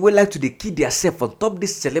people will like to key themselves on top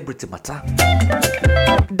this celebrity matter.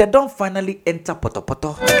 They don't finally enter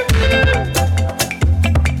poto.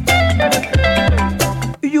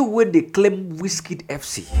 You where they claim Wizkid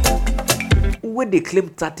FC, where they claim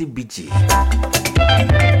 30 BG.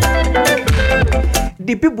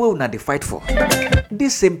 The people who they fight for,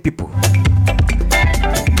 these same people,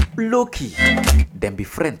 low key, them be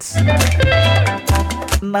friends.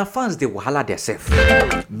 Now fans they wahala themselves.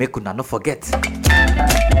 Make una no forget.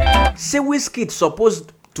 Say Wizkid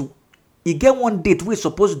supposed to he get one date we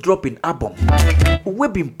supposed drop in album. We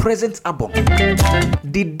been present album.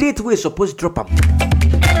 The date we supposed drop am.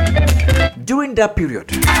 During that period,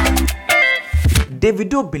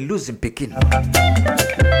 Davido been losing Pekin.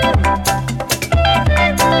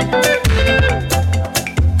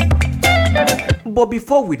 But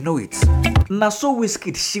before we know it, now so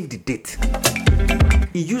Wizkid shift the date.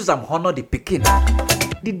 He use am honor the Pekin.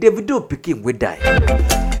 The Davido Pekin will die.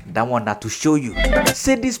 That one na to show you.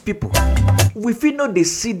 Say these people, we feel no they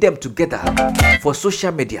see them together for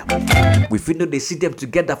social media. We feel no they see them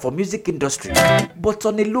together for music industry. But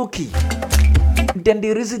on a low key, then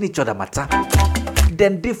they reason each other matter.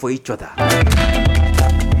 Then they for each other.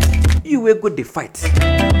 You will go the fight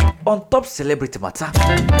on top celebrity matter.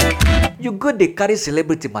 You go the carry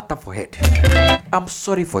celebrity matter for head. I'm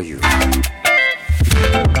sorry for you.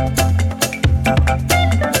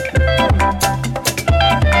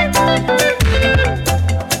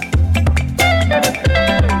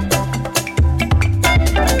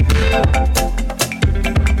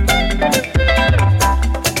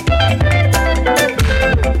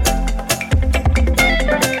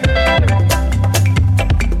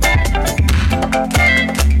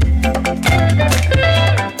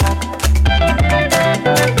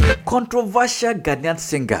 Controversial Ghanaian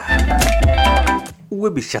singer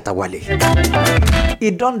will be Shatta Wale.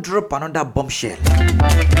 He don't drop another bombshell.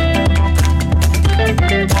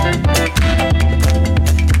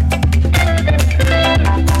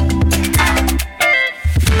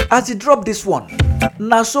 As he dropped this one,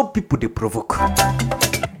 now so people they provoke.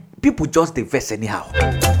 People just they vex anyhow.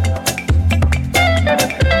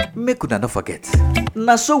 Make una not forget.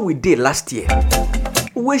 Now so we did last year.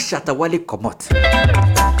 Where Shatta Wale come out.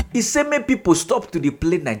 He said make people stop to the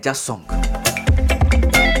play Naija song.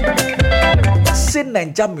 Say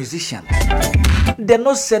Naija musicians. They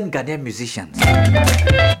not send Ghanaian musicians.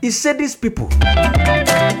 He said these people.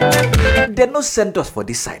 They not send us for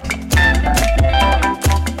this side.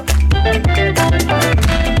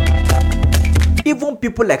 Even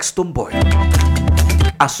people like Stonebwoy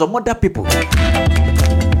and some other people,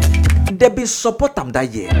 they been support them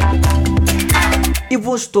that year.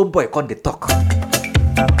 Even Stonebwoy can't they talk.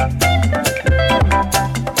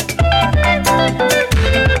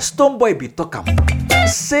 Stonebwoy be talk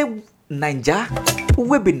say Naija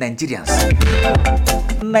we be Nigerians.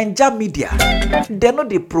 Naija media they know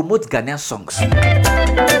they promote Ghanaian songs.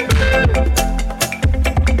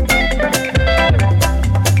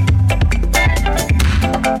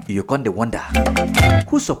 You can't wonder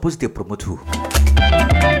who supposed to promote who.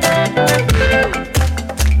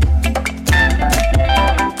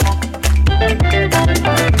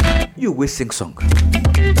 You will sing song.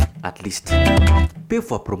 At least pay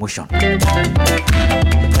for promotion.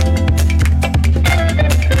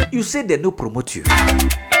 You say they no promote you.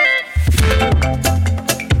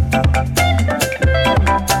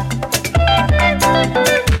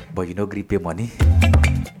 But you no agree pay money.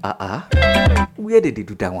 Where did they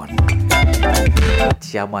do that one?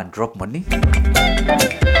 Chairman drop money.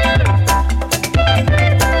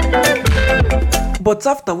 But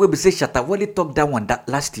after we say Shatta Wale talk that one that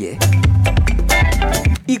last year,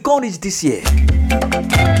 he can't reach this year.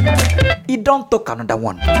 He don't talk another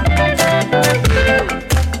one.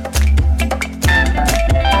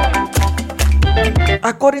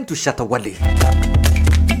 According to Shatta Wale,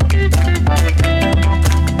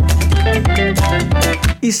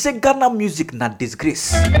 he said Ghana music na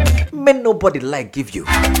disgrace. May nobody like give you.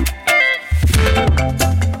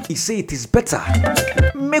 He say it is better.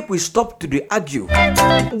 Make we stop to the argue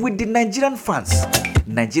with the Nigerian fans,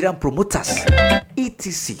 Nigerian promoters,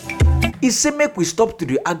 etc. He say make we stop to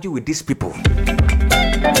the argue with these people.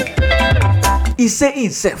 He say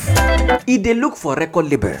himself, he dey look for record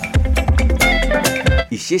label.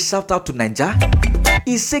 He say shout out to Naija.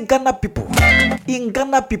 He say Ghana people. In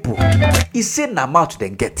Ghana people, he say na mouth they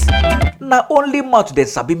get. Na only mouth they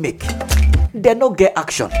sabi make. They no get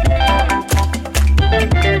action.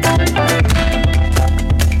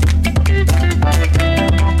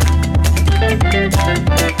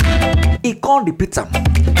 He can't repeat them.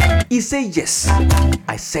 He say yes,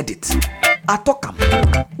 I said it. I talk him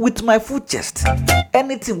with my full chest.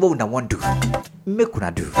 Anything what una want do, make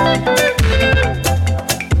una do.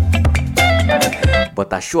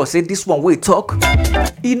 But I sure say this one way talk,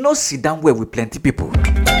 he no sit down well with plenty people.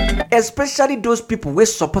 Especially those people who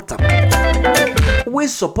support them. We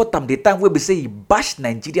support them the time where we say he bash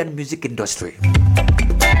Nigerian music industry.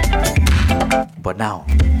 But now,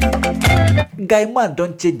 guy man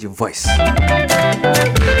don't change his voice.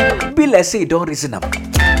 Be like say he don't reason him.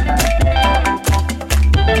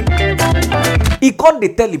 He can't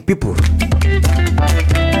dey telling people.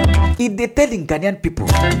 He dey telling Ghanaian people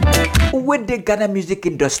when they Ghana music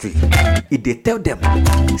industry. He dey tell them,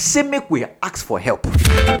 say make we ask for help.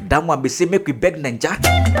 That one be say make we beg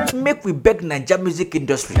Naija, make we beg Naija music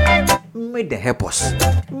industry. Make them help us,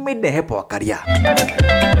 make them help our career.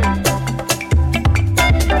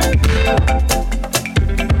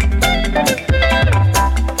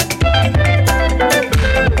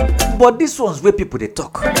 But these ones where people they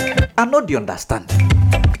talk, I know they understand.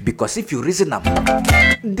 Because if you reason them,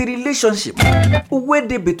 the relationship where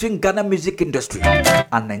they between Ghana music industry and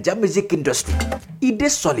Naija music industry, it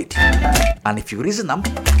is solid. And if you reason them,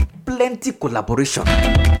 plenty collaboration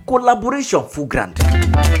full grand.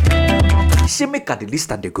 She make her the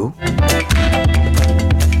list and they go.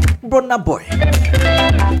 Burna Boy,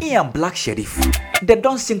 he and Black Sheriff, they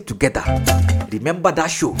don't sing together. Remember that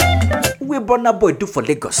show we Burna Boy do for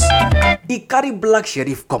Lagos? He carry Black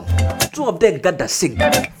Sheriff come. Two of them gather sing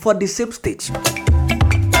for the same stage.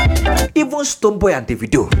 Even Stoneboy and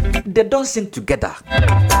Davido, they don't sing together.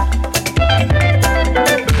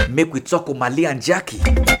 Make we talk Omali and Jackie,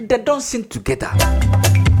 they don't sing together.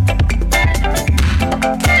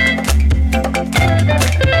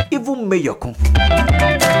 Even Mayokun,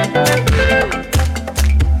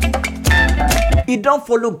 he don't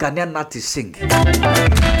follow Ghanaian artists sing.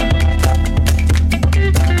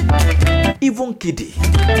 Even Kiddy,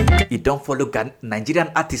 he don't follow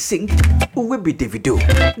Nigerian artists sing. Who will be Davido?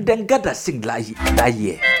 Then gather sing that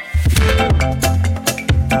year.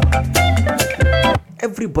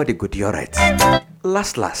 Everybody go do alright.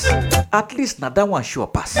 Last, at least now that one sure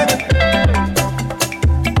pass.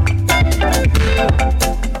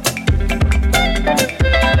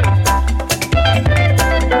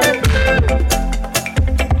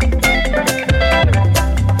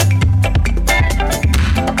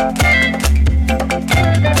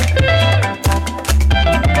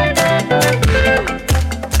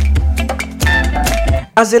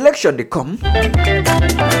 As election they come,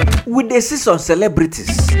 we dey see some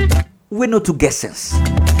celebrities we know to get sense,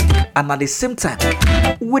 and at the same time,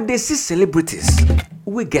 we dey see celebrities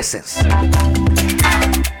we get sense.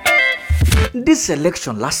 This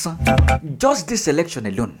election last, just this election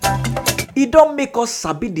alone, it don't make us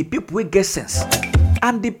sabi the people we get sense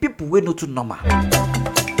and the people we know to normal.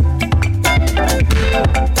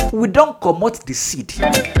 We don't comot the seed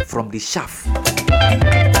from the chaff.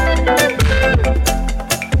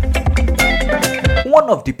 One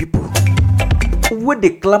of the people where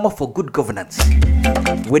they clamor for good governance,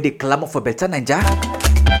 where they clamor for better Naija,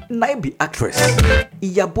 na be actress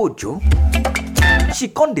Iyabojo. She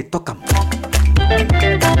can't dey talk am.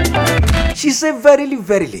 She say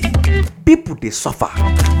verily, people they suffer.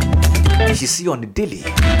 She see on the daily,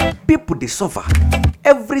 people they suffer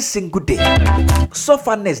every single day.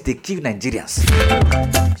 Sufferness they kill Nigerians.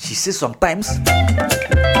 She say sometimes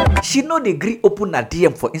she know they agree open a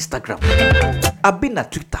DM for Instagram. I've been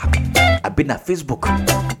at Twitter, I've been at Facebook,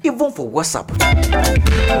 even for WhatsApp.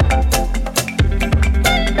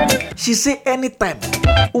 She say anytime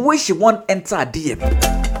when she want enter a DM,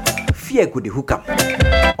 fear go the hook am.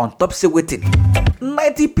 On top say waiting,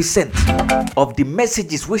 90% of the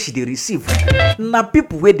messages where she they receive, na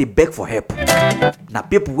people where they beg for help, na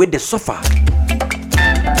people where they suffer.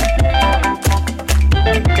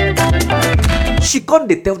 She can't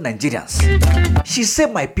dey tell Nigerians. She say,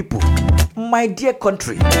 my people, my dear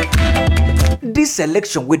country, this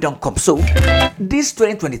election we don't come. So, this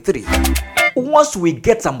 2023, once we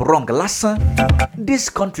get them wrong, last this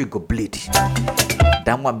country go bleed.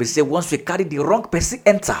 That one be say, once we carry the wrong person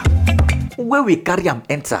enter, where we carry them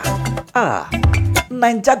enter,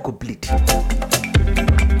 Naija go bleed.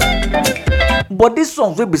 But this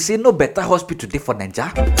one will be say no better hospital today for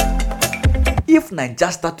Naija. If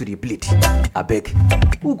Naija start to bleed, I beg,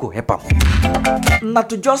 who go help am? Not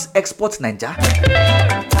to just export Naija.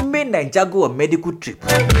 May Naija go on medical trip.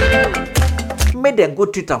 May them go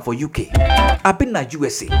treat am for UK. I been na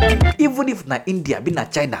USA. Even if na India, been na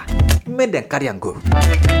China. May them carry and go.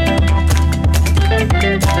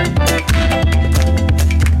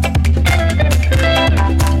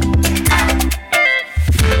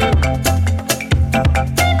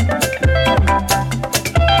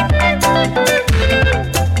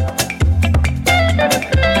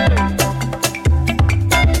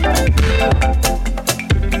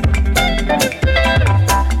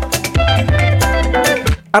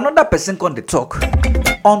 Another person can dey talk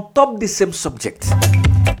on top the same subject.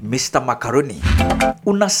 Mr. Macaroni,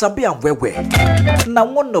 una sabi am well. Na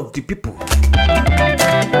one of the people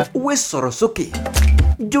wey Sorosoke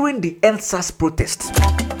during the EndSARS protest.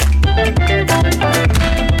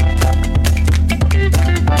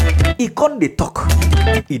 He can't dey talk.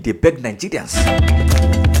 He dey beg Nigerians.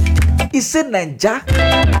 He said Naija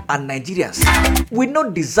and Nigerians, we no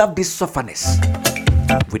deserve this sufferness.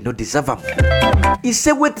 We no deserve them. He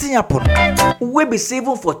say wetin happen. We be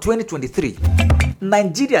saving for 2023.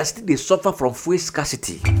 Nigeria still they suffer from fuel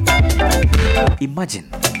scarcity.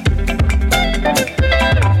 Imagine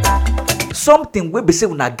something we be say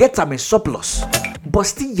una get them in surplus, but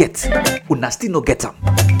still yet una still no get them.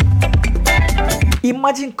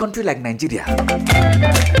 Imagine country like Nigeria,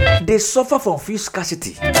 they suffer from fuel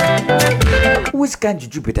scarcity. Which kind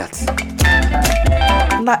juju be that?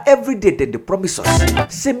 Now every day they promise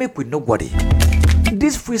us, say make we no worry.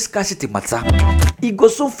 This fuel scarcity matter, it go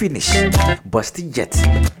soon finish, but still yet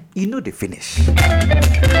You know the finish.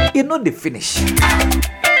 You know the finish.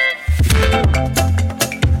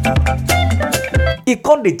 He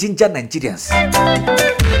called the ginger Nigerians.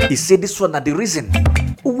 He said this one are the reason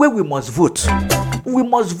where we must vote. We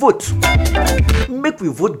must vote. Make we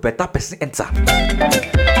vote better person enter.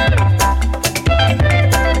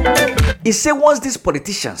 He said once these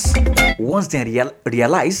politicians, once they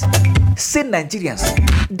realize, say Nigerians,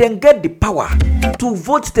 then get the power to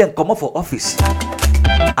vote them come up for office.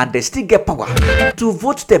 And they still get power to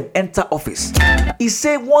vote them enter office. He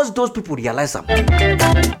said once those people realize them,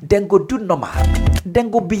 then go do normal,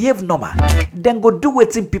 then go behave normal, then go do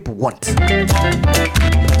what people want.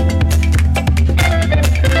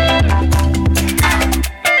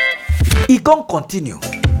 He can't continue.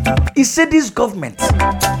 He said this government,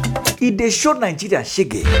 if they show Nigeria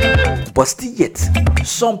shege, but still yet,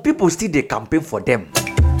 some people still they campaign for them.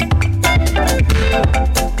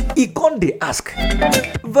 He can't they ask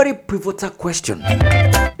very pivotal question,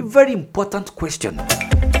 very important question,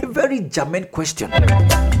 very germane question,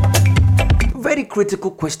 very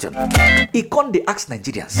critical question. He can't they ask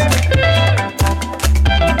Nigerians.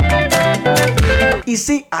 He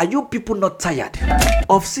say, are you people not tired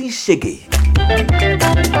of seeing shege?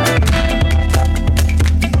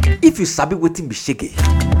 If you sabi wetin be shege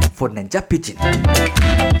for Naija pidgin,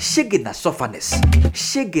 shege na sufferness,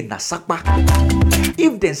 shege na sakpa.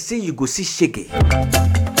 If dem say you go see shege,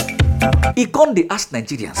 e come dey ask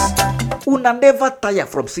Nigerians, una never tire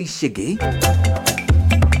from seeing shege?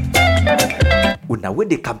 Una wey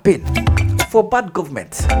dey campaign for bad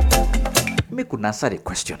government, make una answer the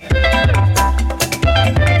question.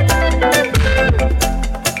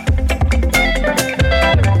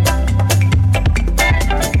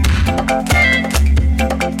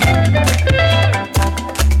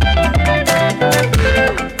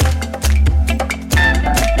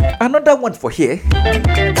 Another one for here.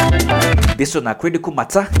 This one a critical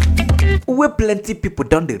matter where plenty people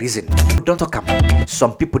don't the reason, don't talk am.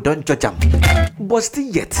 Some people don't judge them, but still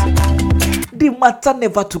yet the matter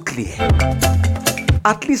never too clear.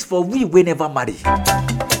 At least for we never marry,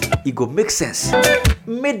 it go make sense.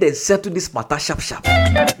 Make them settle this matter sharp.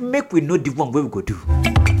 Make we know the one where we go do.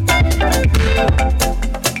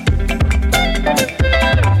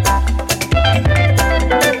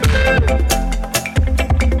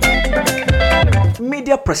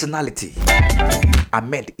 Media personality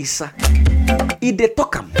Ahmed Issa, he dey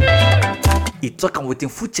talk am. He talk am with him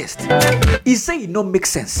full chest. He say it no make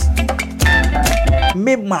sense.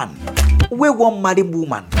 Make man we wan marry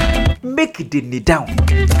woman, make it dey kneel down.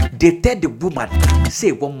 They tell the woman say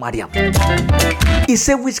he wan marry am. He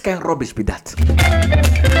say which kind of rubbish be that?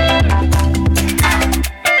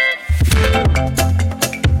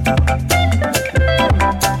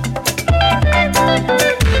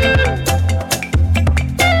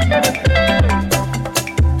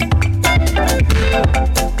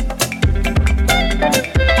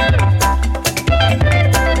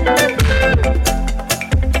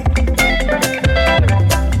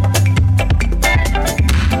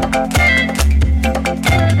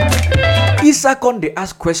 Second, they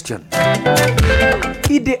ask question.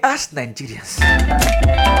 If they ask Nigerians,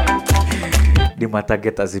 the matter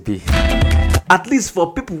get as it be. At least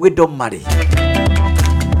for people we don't marry.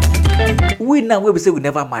 We now we say we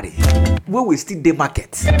never marry. We still dey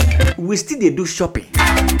market. We still dey do shopping.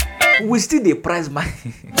 We still dey price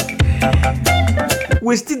market.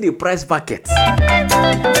 We still dey price market.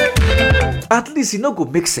 At least it no go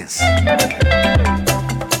make sense.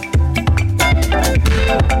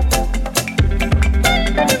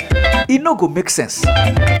 It no go make sense.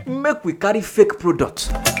 Make we carry fake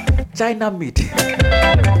product, China made.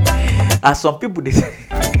 As some people they say,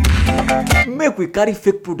 make we carry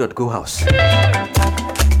fake product go house.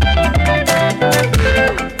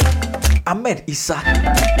 Ahmed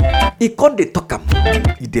Issa, he can't dey talk am.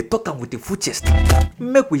 He dey talk am with a full chest.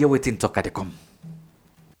 Make we hear wetin talk at the come.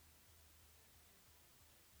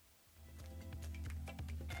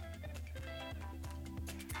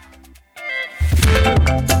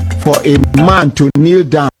 For a man to kneel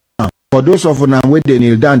down, for those of una when they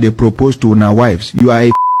kneel down, they propose to una wives. You are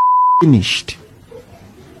finished.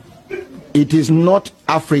 It is not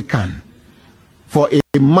African for a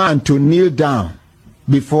man to kneel down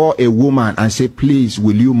before a woman and say, please,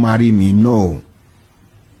 will you marry me? No.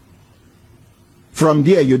 From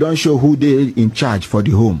there, you don't show who they in charge for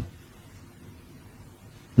the home.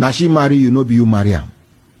 Now she marry you, no be you marry her.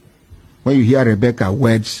 When you hear Rebecca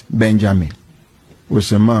weds Benjamin,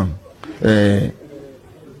 with a man,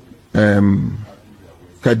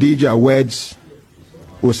 Khadija weds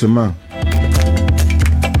Osman.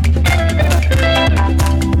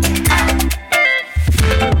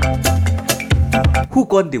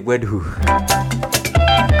 got the word who?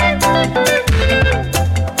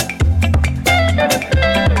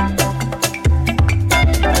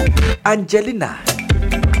 Angelina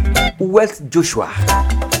West Joshua.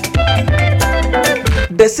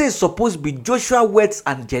 They say it's supposed to be Joshua West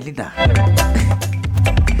Angelina.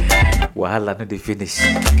 Wahala no dey finish.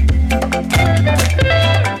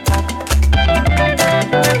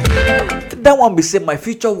 That one be say my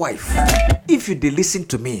future wife. If you dey listen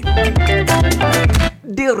to me,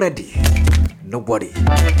 dey ready. Nobody.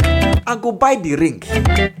 I go buy the ring.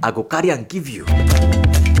 I go carry and give you.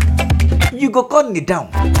 You go call me down.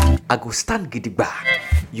 I go stand gidigba.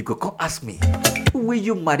 You go come ask me, will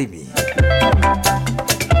you marry me?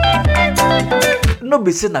 No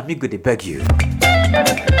be say na me go dey beg you.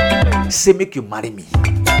 Say make you marry me.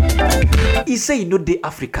 He say you know the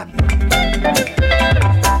African.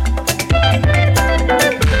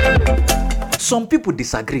 Some people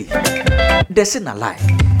disagree. They say na lie.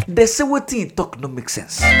 They say wetin he talk no make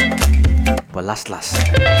sense. But last,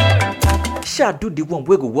 shall do the one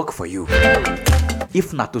wey go work for you.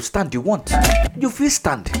 If not to stand you want, you feel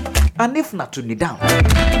stand. And if not to kneel down,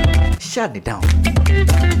 shall kneel down.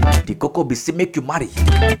 The cocoa be say make you marry,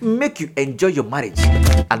 make you enjoy your marriage,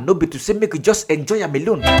 and no be to say make you just enjoy am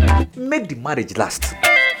alone. Make the marriage last.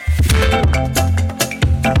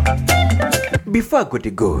 Before I go,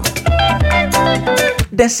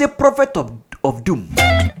 they say prophet of doom.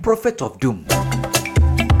 Prophet of doom.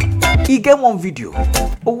 He get one video.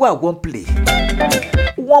 Oh, I won't play.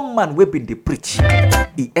 One man wey been dey preach.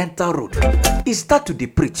 He enter road. He start to dey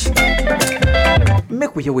preach.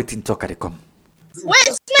 Make we hear wetin talk dey come.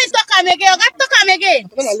 Wait, please talk am again. Oga, talk am again.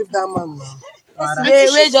 I'm gonna leave that man now.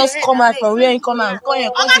 They just come out from where you come out. When a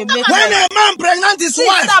man pregnant his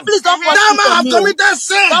wife, please don't that man have committed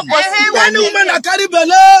sin. When woman that carry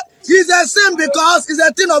belly, is a sin because it's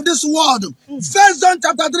a thing of this world. First John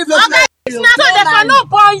chapter 3 verse 9. So they for no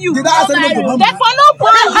born you. Did I ask anybody to born They for no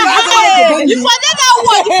born you. You forget that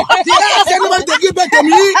word. Did I ask anybody to give birth to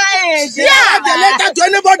me? Did I ask the letter to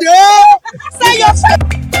anybody? Say your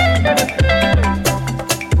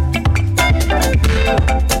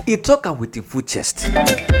He talk am with him full chest.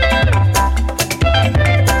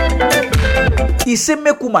 He say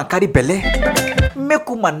make woman carry belle, make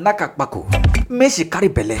woman knack akpako, make she carry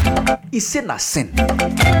belle. He say na sin.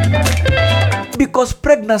 Because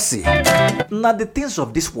pregnancy, na the things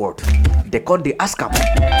of this world. They come they ask am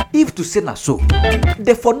if to say na so.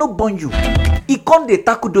 They for no born you. He come they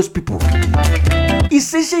tackle those people. He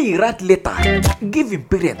say he write letter, give him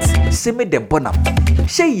parents, say me them born am.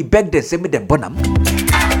 Say he beg them, say me them born am.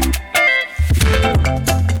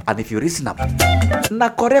 And if you listen up, na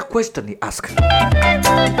correct question he ask.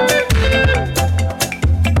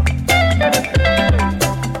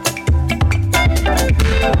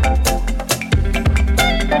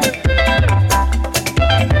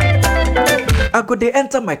 I go dey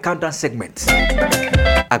enter my countdown segment.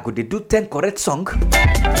 I go dey do 10 correct song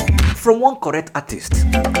from one correct artist.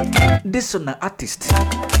 This one an artist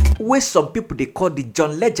where some people they call the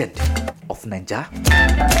John Legend of Nigeria.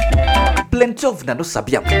 Plenty of na no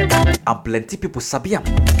sabi am, and plenty people sabi am.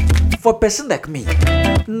 For person like me,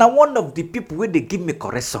 now one of the people where they give me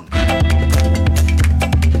correct song.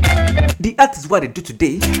 The artist what they do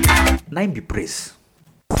today, now him be praise.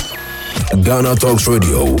 Ghana Talks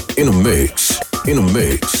Radio in a mix.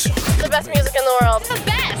 The best music in the world. The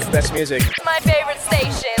best. Best music. My favorite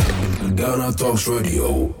station. Ghana Talks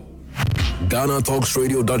Radio.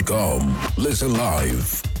 GhanaTalksRadio.com. Listen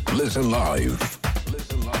live. I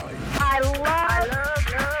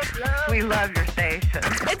love. We love your station.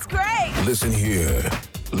 It's great. Listen here.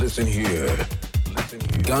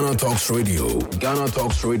 Ghana Talks Radio.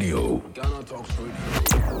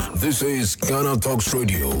 This is Ghana Talks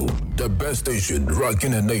Radio, the best station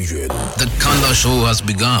rocking the nation. The Kanda Show has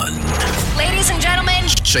begun. Ladies and gentlemen,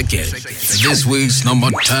 Check it. This week's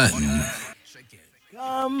number 10.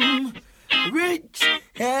 Come rich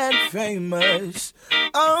and famous.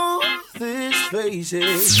 All these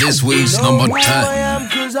faces. This week's number 10. I am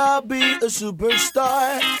 'cause I'll be a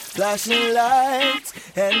superstar. Flashing lights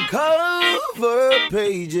and cover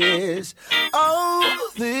pages. All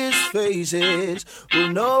these faces will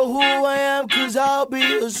know who I am 'cause I'll be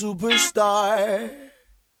a superstar.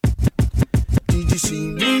 Did you see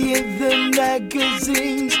me in the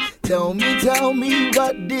magazines? Tell me,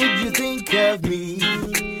 what did you think of me?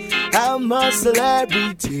 I'm a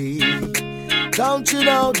celebrity. Don't you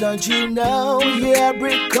know? Yeah, I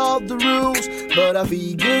break all the rules, but I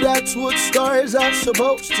figure that's what stars are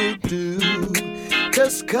supposed to do.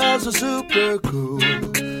 Just 'cause we're super cool.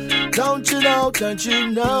 Don't you know?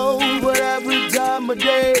 But every time of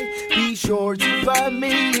day, Be sure to find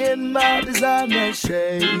me in my designer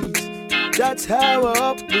shades. That's how I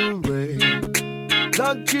operate.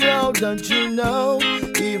 Don't you know,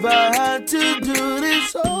 if I had to do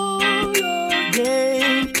this all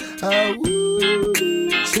again, I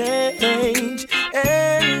wouldn't change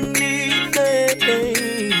anything.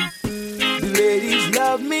 The ladies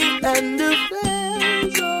love me and the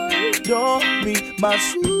fans adore me. My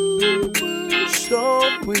super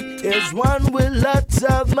story is one with lots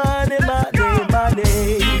of money.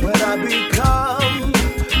 When I become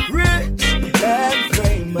rich and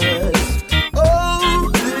famous,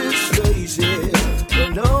 you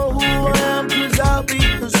know who I am, 'cause I'll be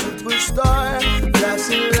a superstar.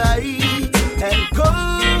 Flashing lights and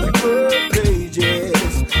cover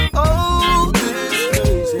pages. Oh, this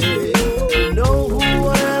crazy. You know who I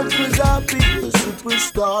am, 'cause I'll be a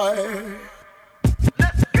superstar.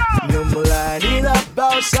 Let's go! No more lining up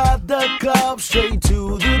outside the club, straight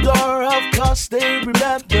to the door. Of course they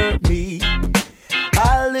remember me.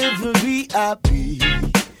 I live in VIP.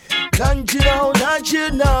 Don't you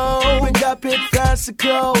know, we got big fancy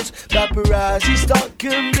clothes. Paparazzi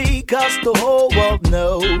stalking me, 'cause the whole world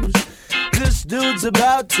knows this dude's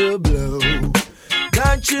about to blow.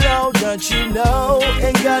 Don't you know,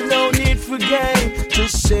 ain't got no need for game.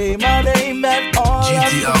 Just say my name and all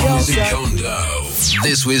GTR Music Countdown.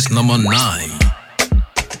 This was number 9.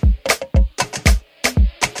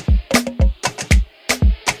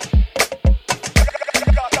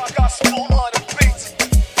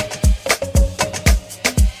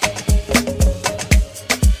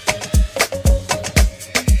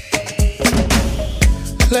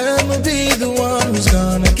 Let me be the one who's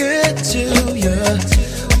gonna get to you.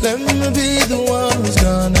 Let me be the one who's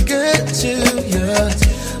gonna get to you.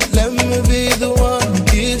 Let me be the one who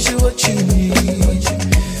gives you what you need.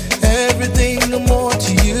 Everything and more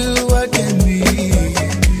to you I can be.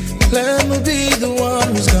 Let me be the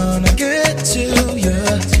one who's gonna get to you.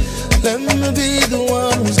 Let me be the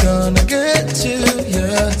one who's gonna get to you.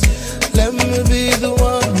 Let me be the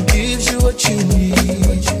one who gives you what you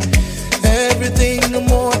need. Everything and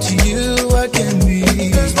more to you I can be.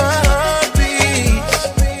 'Cause my heart beats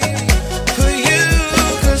for you.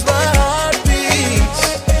 'Cause my heart beats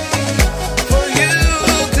for you.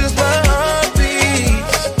 'Cause my heart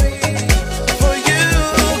beats for you.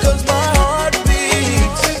 'Cause my heart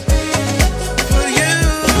beats for you.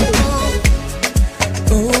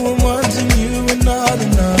 Oh, I'm wanting you and not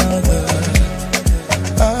another.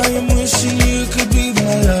 I am wishing you could be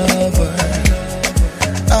my lover.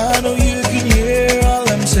 I know you can hear all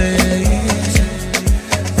I'm saying.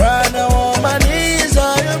 Right now on my knees I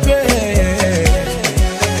am praying.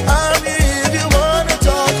 I'm here if you wanna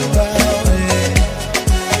talk about it.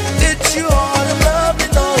 It's you all I'm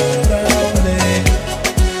loving all around it.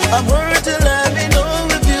 I'm hurt to let me know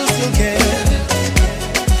if you still care.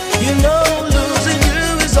 You know losing you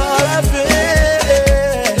is all I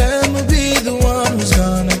fear. Let me be the one who's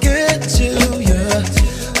gonna get to you.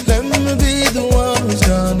 Let me be the one who's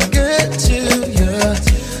gonna get to you.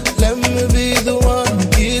 Let me be the one who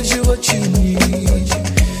gives you what you need.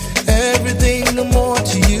 Everything and more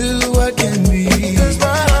to you I can be. 'Cause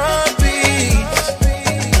my heart beats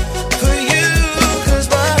for you. 'Cause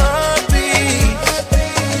my heart beats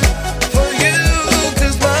for you.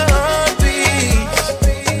 'Cause my heart beats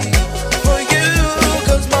for you.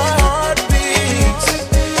 'Cause my heart beats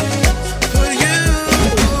for you.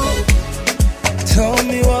 Tell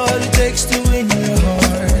me what it takes to win your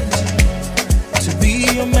heart. To be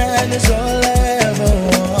your man is all I ever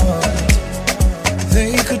want.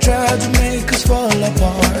 They could try to make us fall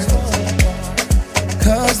apart,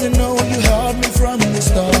 'cause they know you hurt me from the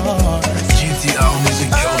start. GTR Music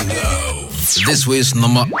Countdown. This was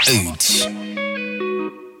number 8.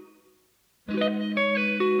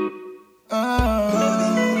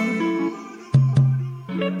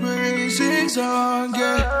 Praising song,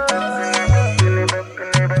 yeah.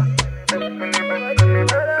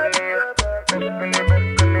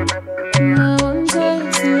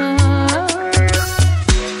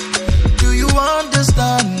 Do you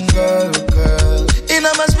understand, girl? In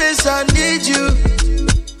my space, I need you.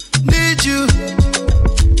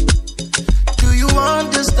 Do you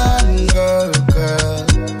understand, girl?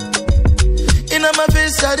 In my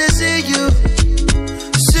face, I see you.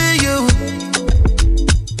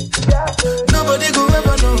 Nobody go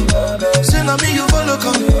ever know. Say na me you follow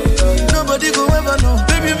come. Nobody go ever know.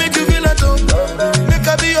 Baby, make you feel at home. Make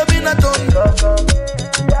I be your binatone.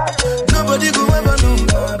 Nobody go ever know.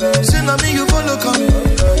 Say na me you follow come.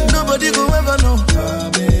 Nobody go ever know.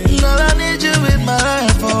 Now I need you in my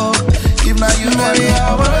life, oh. If now you marry,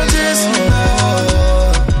 I want this.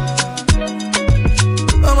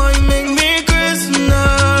 Mama, you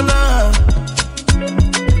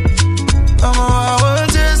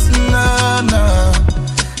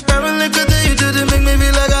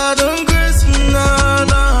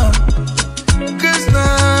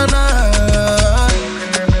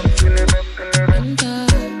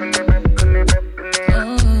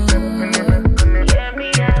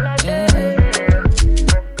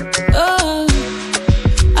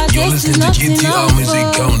listening to GTR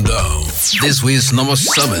Music Countdown. This week's number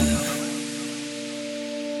 7.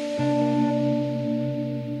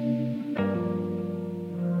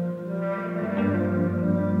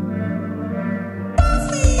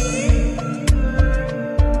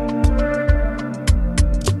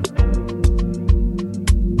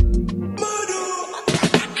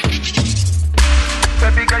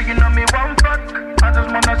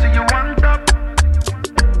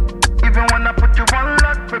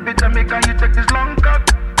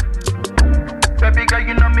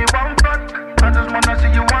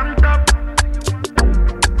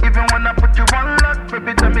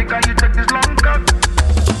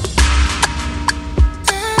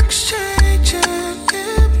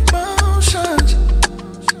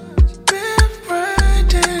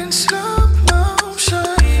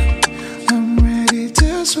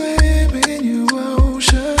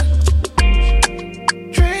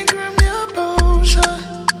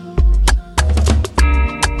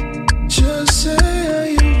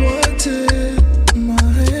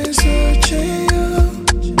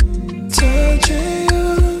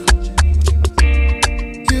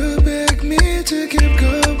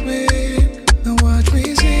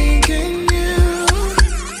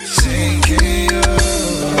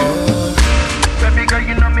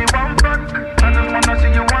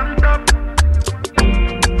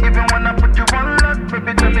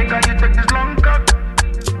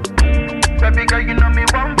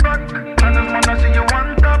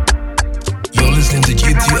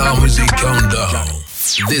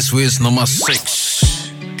 This week's number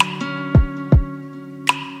 6.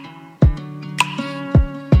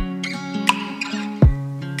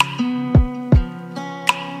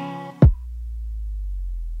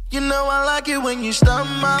 You know I like it when you stop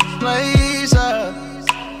my place up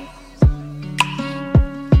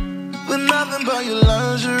with nothing but your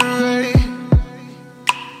lingerie.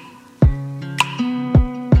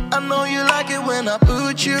 I know you like it when I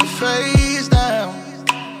put your face down.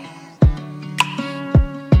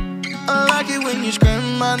 I like it when you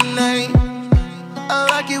scream my name. I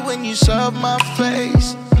like it when you serve my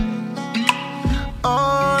face.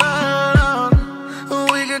 On and on,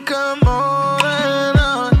 we could come on and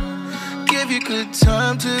on. Give you good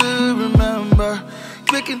time to remember.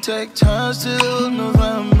 We can take turns till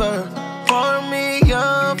November. Pour me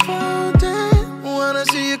up all day. Wanna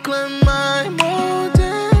see you climb my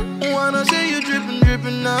mountain. Wanna see you dripping,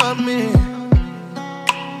 dripping on me.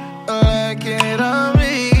 Like it on me.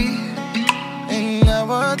 I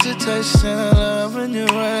want to taste and love when you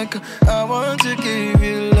work. I want to give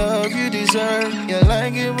you love you deserve. You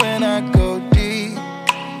like it when I go deep.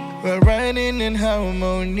 We're riding in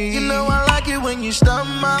harmony. You know I like it when you stop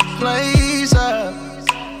my place up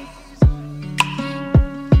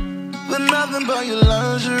with nothing but your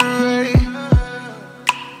lingerie.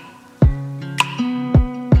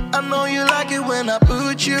 I know you like it when I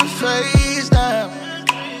put your face down.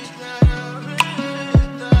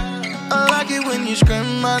 I like it when you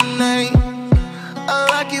scream my name. I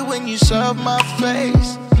like it when you serve my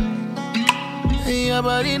face. Your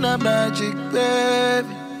body not magic, baby.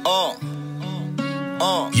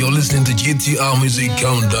 You're listening to GTR Music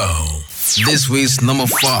Countdown. This week's number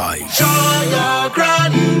 5. Show your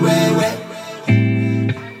granny way way.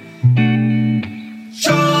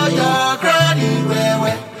 Show your granny way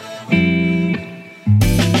way.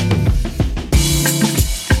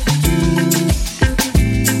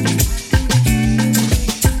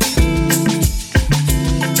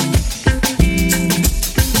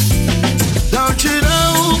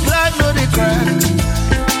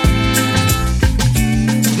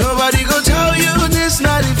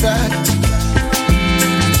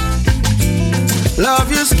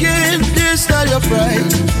 Love your skin, this not your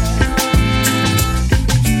pride.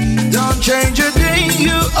 Don't change a thing,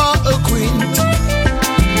 you are a queen.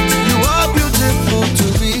 You are beautiful to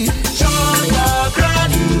be. Show your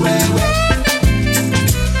granny way way.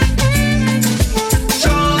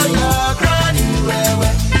 Show your granny way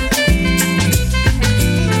way.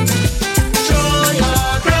 Show your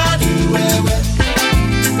granny way way.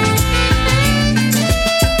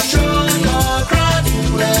 Show your granny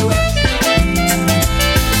way way.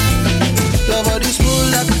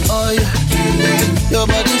 Your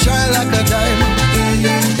body shine like a diamond.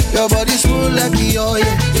 Your body smooth like the oil.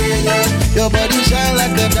 Your body shine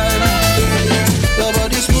like a diamond. Your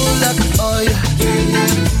body smooth like the oil.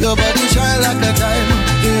 Your body shine like a diamond.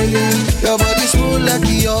 Your body smooth like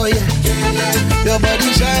the oil. Your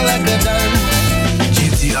body shine like a diamond.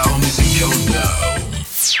 GTR Music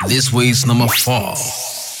Countdown. This week's number 4.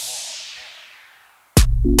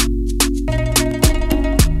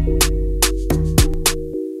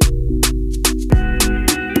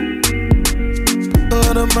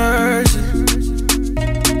 of mercy.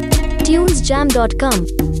 Tunesjam.com.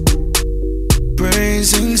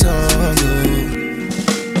 Praising song.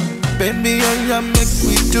 Baby, all you make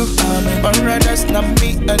we do. Alright, that's not me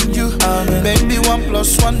and you. Baby, 1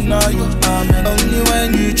 + 1 are you. Only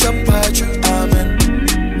when you chop at you.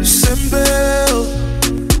 Simple.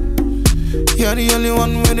 You're the only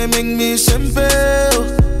one when they make me simple.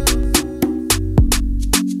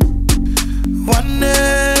 One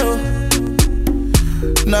nail.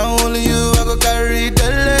 Now only you I go carry the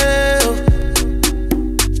love.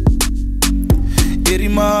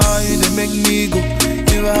 You they make me go.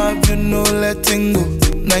 If I have you no letting go.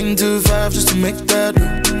 9 to 5 just to make that do.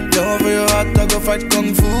 Down for your heart I go fight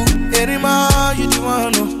kung fu. You the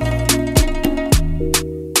one know.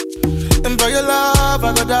 And for your love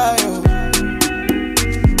I go die. Oh.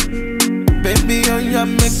 Baby, all you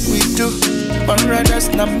make we do. Alright, that's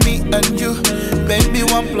not me and you. Baby,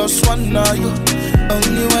 1 + 1 are you.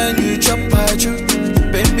 Only when you chop at you.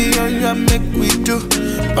 Baby, all you make we do.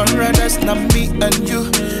 Alright, that's not me and you.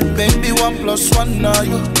 Baby, 1 + 1 are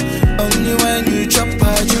you. Only when you chop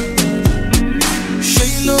at you. She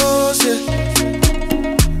knows it.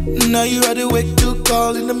 Now you are the wake to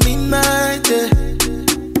call in the midnight. Yeah.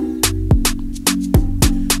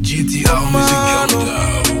 GTR Music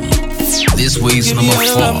Countdown. This week's number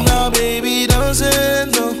 4. Now, baby, don't say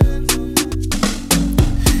no.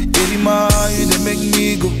 You they make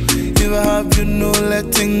me go. If I have you no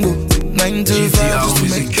letting go. 9 to 5 just to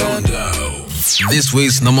make that. This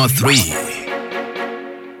week's number 3.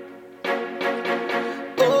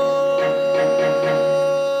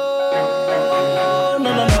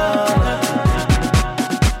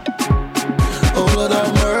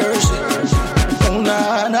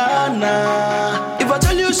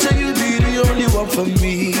 For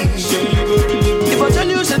me, if I tell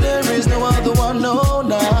you, say there is no other one, no,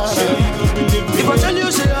 nah. If I tell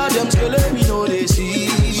you, say I them still let me know they see.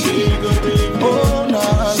 Oh,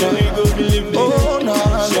 nah, oh,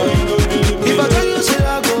 nah. If I tell you, say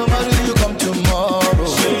I go marry you, come tomorrow.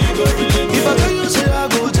 If I tell you, say I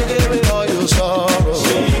go take away all your sorrow.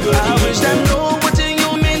 I wish them know what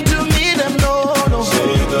you mean to me, them know, no.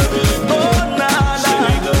 Oh, nah, nah,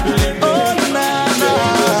 oh, nah,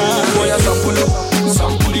 nah. Boy, I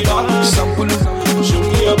sample, show me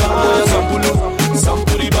your body.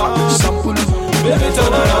 Sample it back, sample, baby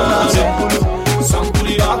turn around. Sample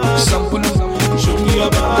it back, sample, show me your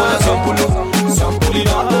body. Sample it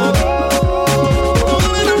back.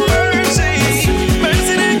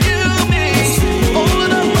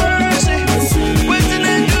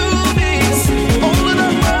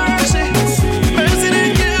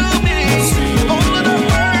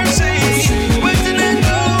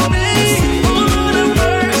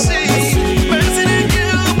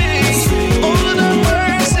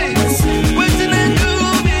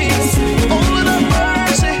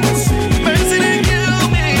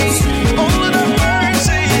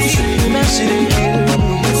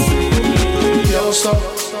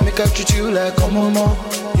 I treat you like a mama.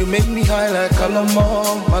 You make me high like a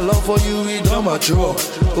llama. My love for you, it don't mature.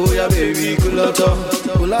 Oh yeah, baby,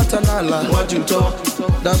 kulata nala. What you talk?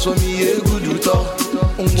 That's for me, a good you talk.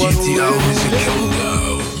 GTR Music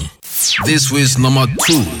Countdown. This was number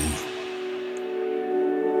 2.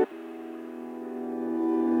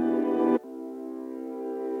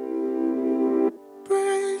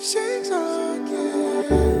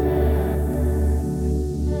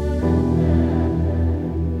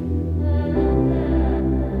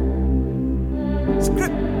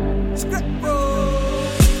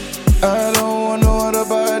 I don't want no other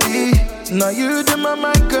body. Now you did my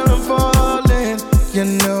mind, girl, I'm falling. You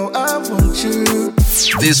know I want you.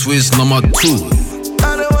 This was number 2.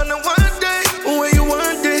 I don't wanna one day when you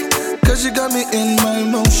want it, cause you got me in my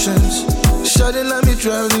emotions. Shawty, let me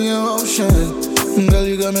drown in your ocean. Girl,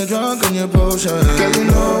 you got me drunk on your potion. Girl, you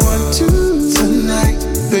know I want you tonight.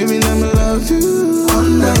 Baby, let me love you all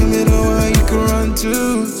night. Me know where you can run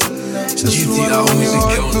to. Just GTR Music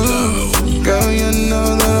Countdown. Girl, you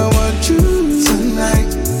know that I want you tonight.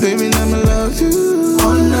 Baby, let me love you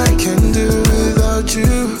all night. Can't do without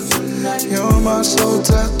you. You're my soul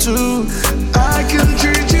tattoo. I can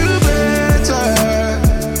treat you better,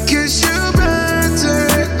 kiss you better.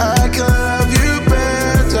 I can love you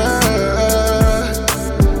better.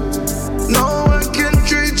 No one can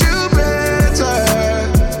treat you better,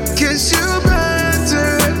 kiss you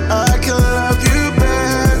better. I can love you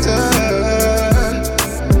better.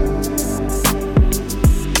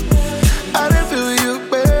 I didn't feel you,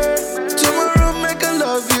 babe. Tomorrow make I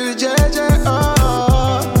love you, JJ.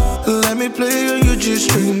 Oh, let me play on your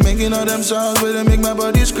G-string, making all them songs where they make my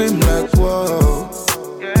body scream like whoa.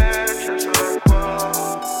 Yeah, just like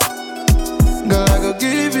whoa.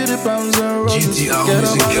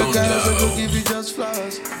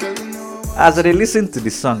 As I listen to the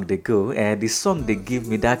song, they go, and the song they give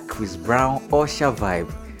me that Chris Brown Usher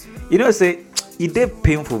vibe. You know, say it dey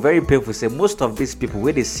painful, very painful. Say most of these people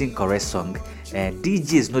where they sing correct song, and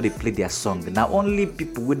DJs know they play their song. Now only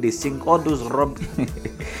people when they sing all those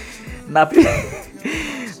now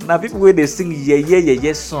people where they sing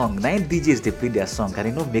yeah song. Now DJs they play their song, and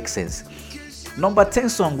it don't make sense. Number 10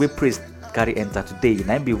 song we praise carry enter today.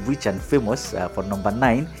 Now be rich and famous for number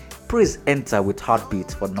 9. Praise enter with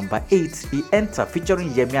heartbeat. For number 8, he enter featuring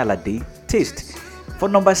Yemi Alade, Taste. For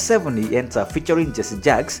number 7, he enter featuring Jesse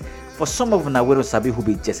Jacks. For some of na we don't sabi who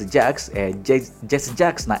be Jesse Jacks. Jesse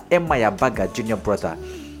Jacks na Emma Baga junior brother.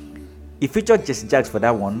 He featured Jesse Jacks for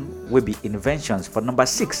that one. Will be Inventions. For number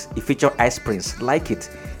 6, he featured Ice Prince, Like It.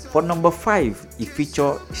 For number 5, he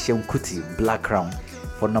featured Seun Kuti, Black Crown.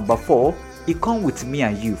 For number 4, he come with Me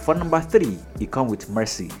and You. For number 3, he come with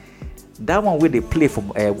Mercy. That one where they play from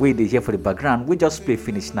where they hear for the background, we just play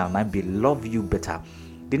finish now. And I be Love You Better.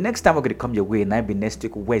 The next time we're gonna come your way, and I be next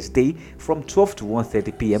week Wednesday from 12 to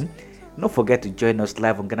 1:30 p.m. Don't forget to join us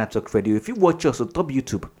live on Ghana Talk Radio. If you watch us on top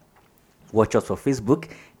YouTube, watch us for Facebook,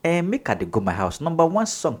 and make at the Go My House. Number 1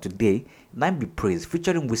 song today, Nine Be Praised,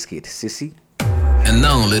 featuring Wizkid, Sissy. And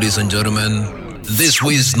now, ladies and gentlemen, this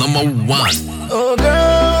week's number 1. Oh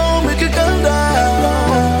girl, make it calm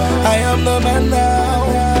down. I am the man now.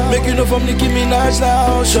 Make you know from Nicki Minaj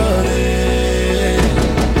now, shorty.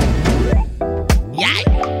 Yeah.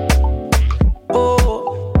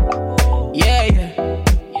 Oh,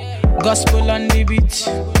 yeah. Gospel on the beat.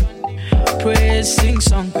 Praise, sing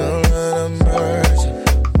song.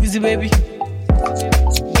 Who's the baby?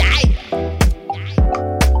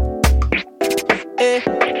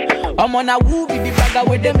 I'm on a woo with the bagger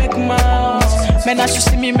where they make mouths. Men, as you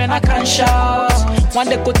see me, men, I can't shout. One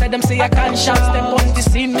day go tell them say I can't shout. Step on the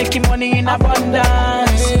scene, making money in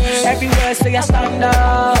abundance. Everywhere say I stand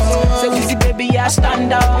out. Say Wizzy baby, I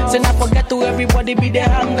stand out. Say not forget to everybody be the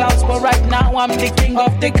hangouts. But right now I'm the king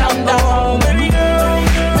of the countdown. Baby girl,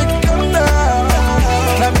 make it come down.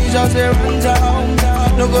 Let me just say run down.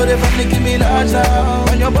 No go there for Nicki Minaj now.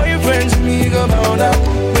 When your boyfriend's me, go bow down.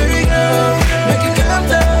 Baby girl, make it come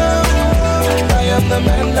down. I am the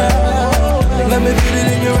man now. Let me put it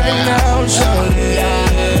in you right now, shawty.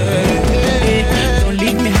 Don't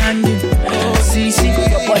leave me hanging. Oh, CC,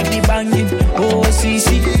 your body banging. Oh, CC,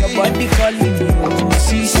 your body calling. Oh,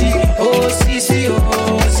 CC, oh, CC,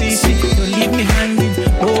 oh, CC. Don't leave me hanging.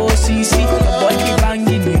 Oh, CC, your body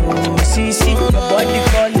banging. Oh, CC, your body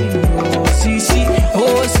calling. Oh, CC,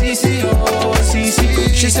 oh, CC, oh, CC.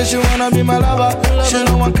 She said she wanna be my lover. She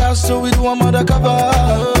don't want cast, so we do one mother cover.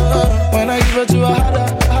 When I give her to her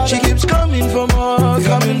harder, she keeps coming for more,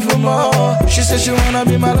 coming for more. She said she wanna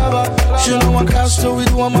be my lover. She don't want cast, so we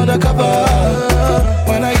do one mother cover.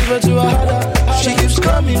 When I give her to her harder, she keeps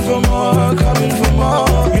coming for more, coming for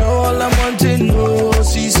more. You're all I'm wanting, no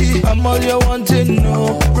CC. I'm all you're wanting,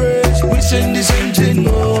 no praise. We sing the same thing,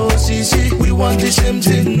 no CC. We want the same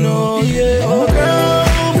thing, no yeah. Oh girl,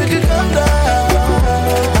 make it calm down.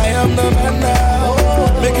 I am the man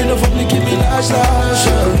now. Making up for Nicki Minaj now,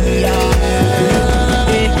 surely.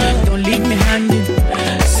 Don't leave me hanging.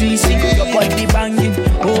 CC, your body banging.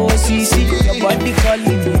 Oh, CC, your body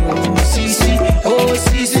calling. Oh, CC, oh,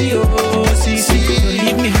 CC, oh, CC. Don't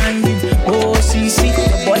leave me hanging. Oh, CC,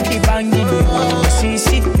 your body banging. Oh,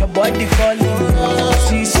 CC, your body calling. Oh,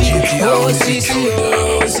 CC, oh, CC,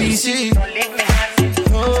 oh, CC. Don't leave me hanging.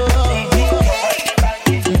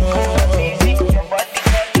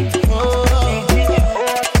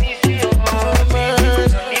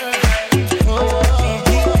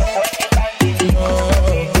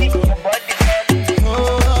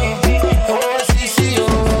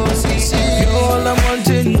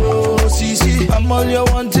 All you're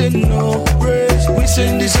wanting, no praise. We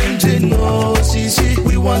sing the same thing, no CC.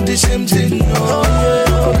 We want the same thing, no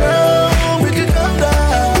yeah. Girl, we can calm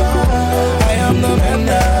down. I am the man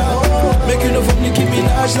now. Making up for Nicki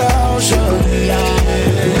Minaj now, surely.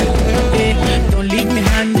 Don't leave me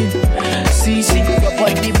hanging. CC, your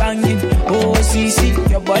body banging. Oh, CC,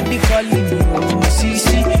 your body calling. Oh,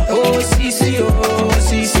 CC, oh, CC, oh,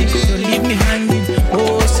 CC. Don't leave me hanging.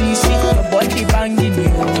 Oh, CC, your body banging.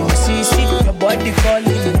 Oh, CC, your body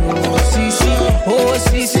calling. Oh, CC, oh,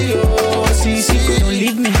 CC, oh, CC. Don't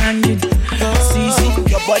leave me hanging. CC,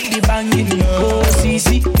 your body banging. Oh,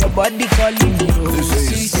 CC, your body calling. This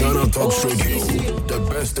is Ghana Talks Radio, the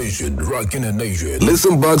best station rocking the nation.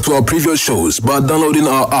 Listen back to our previous shows by downloading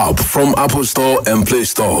our app from Apple Store and Play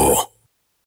Store.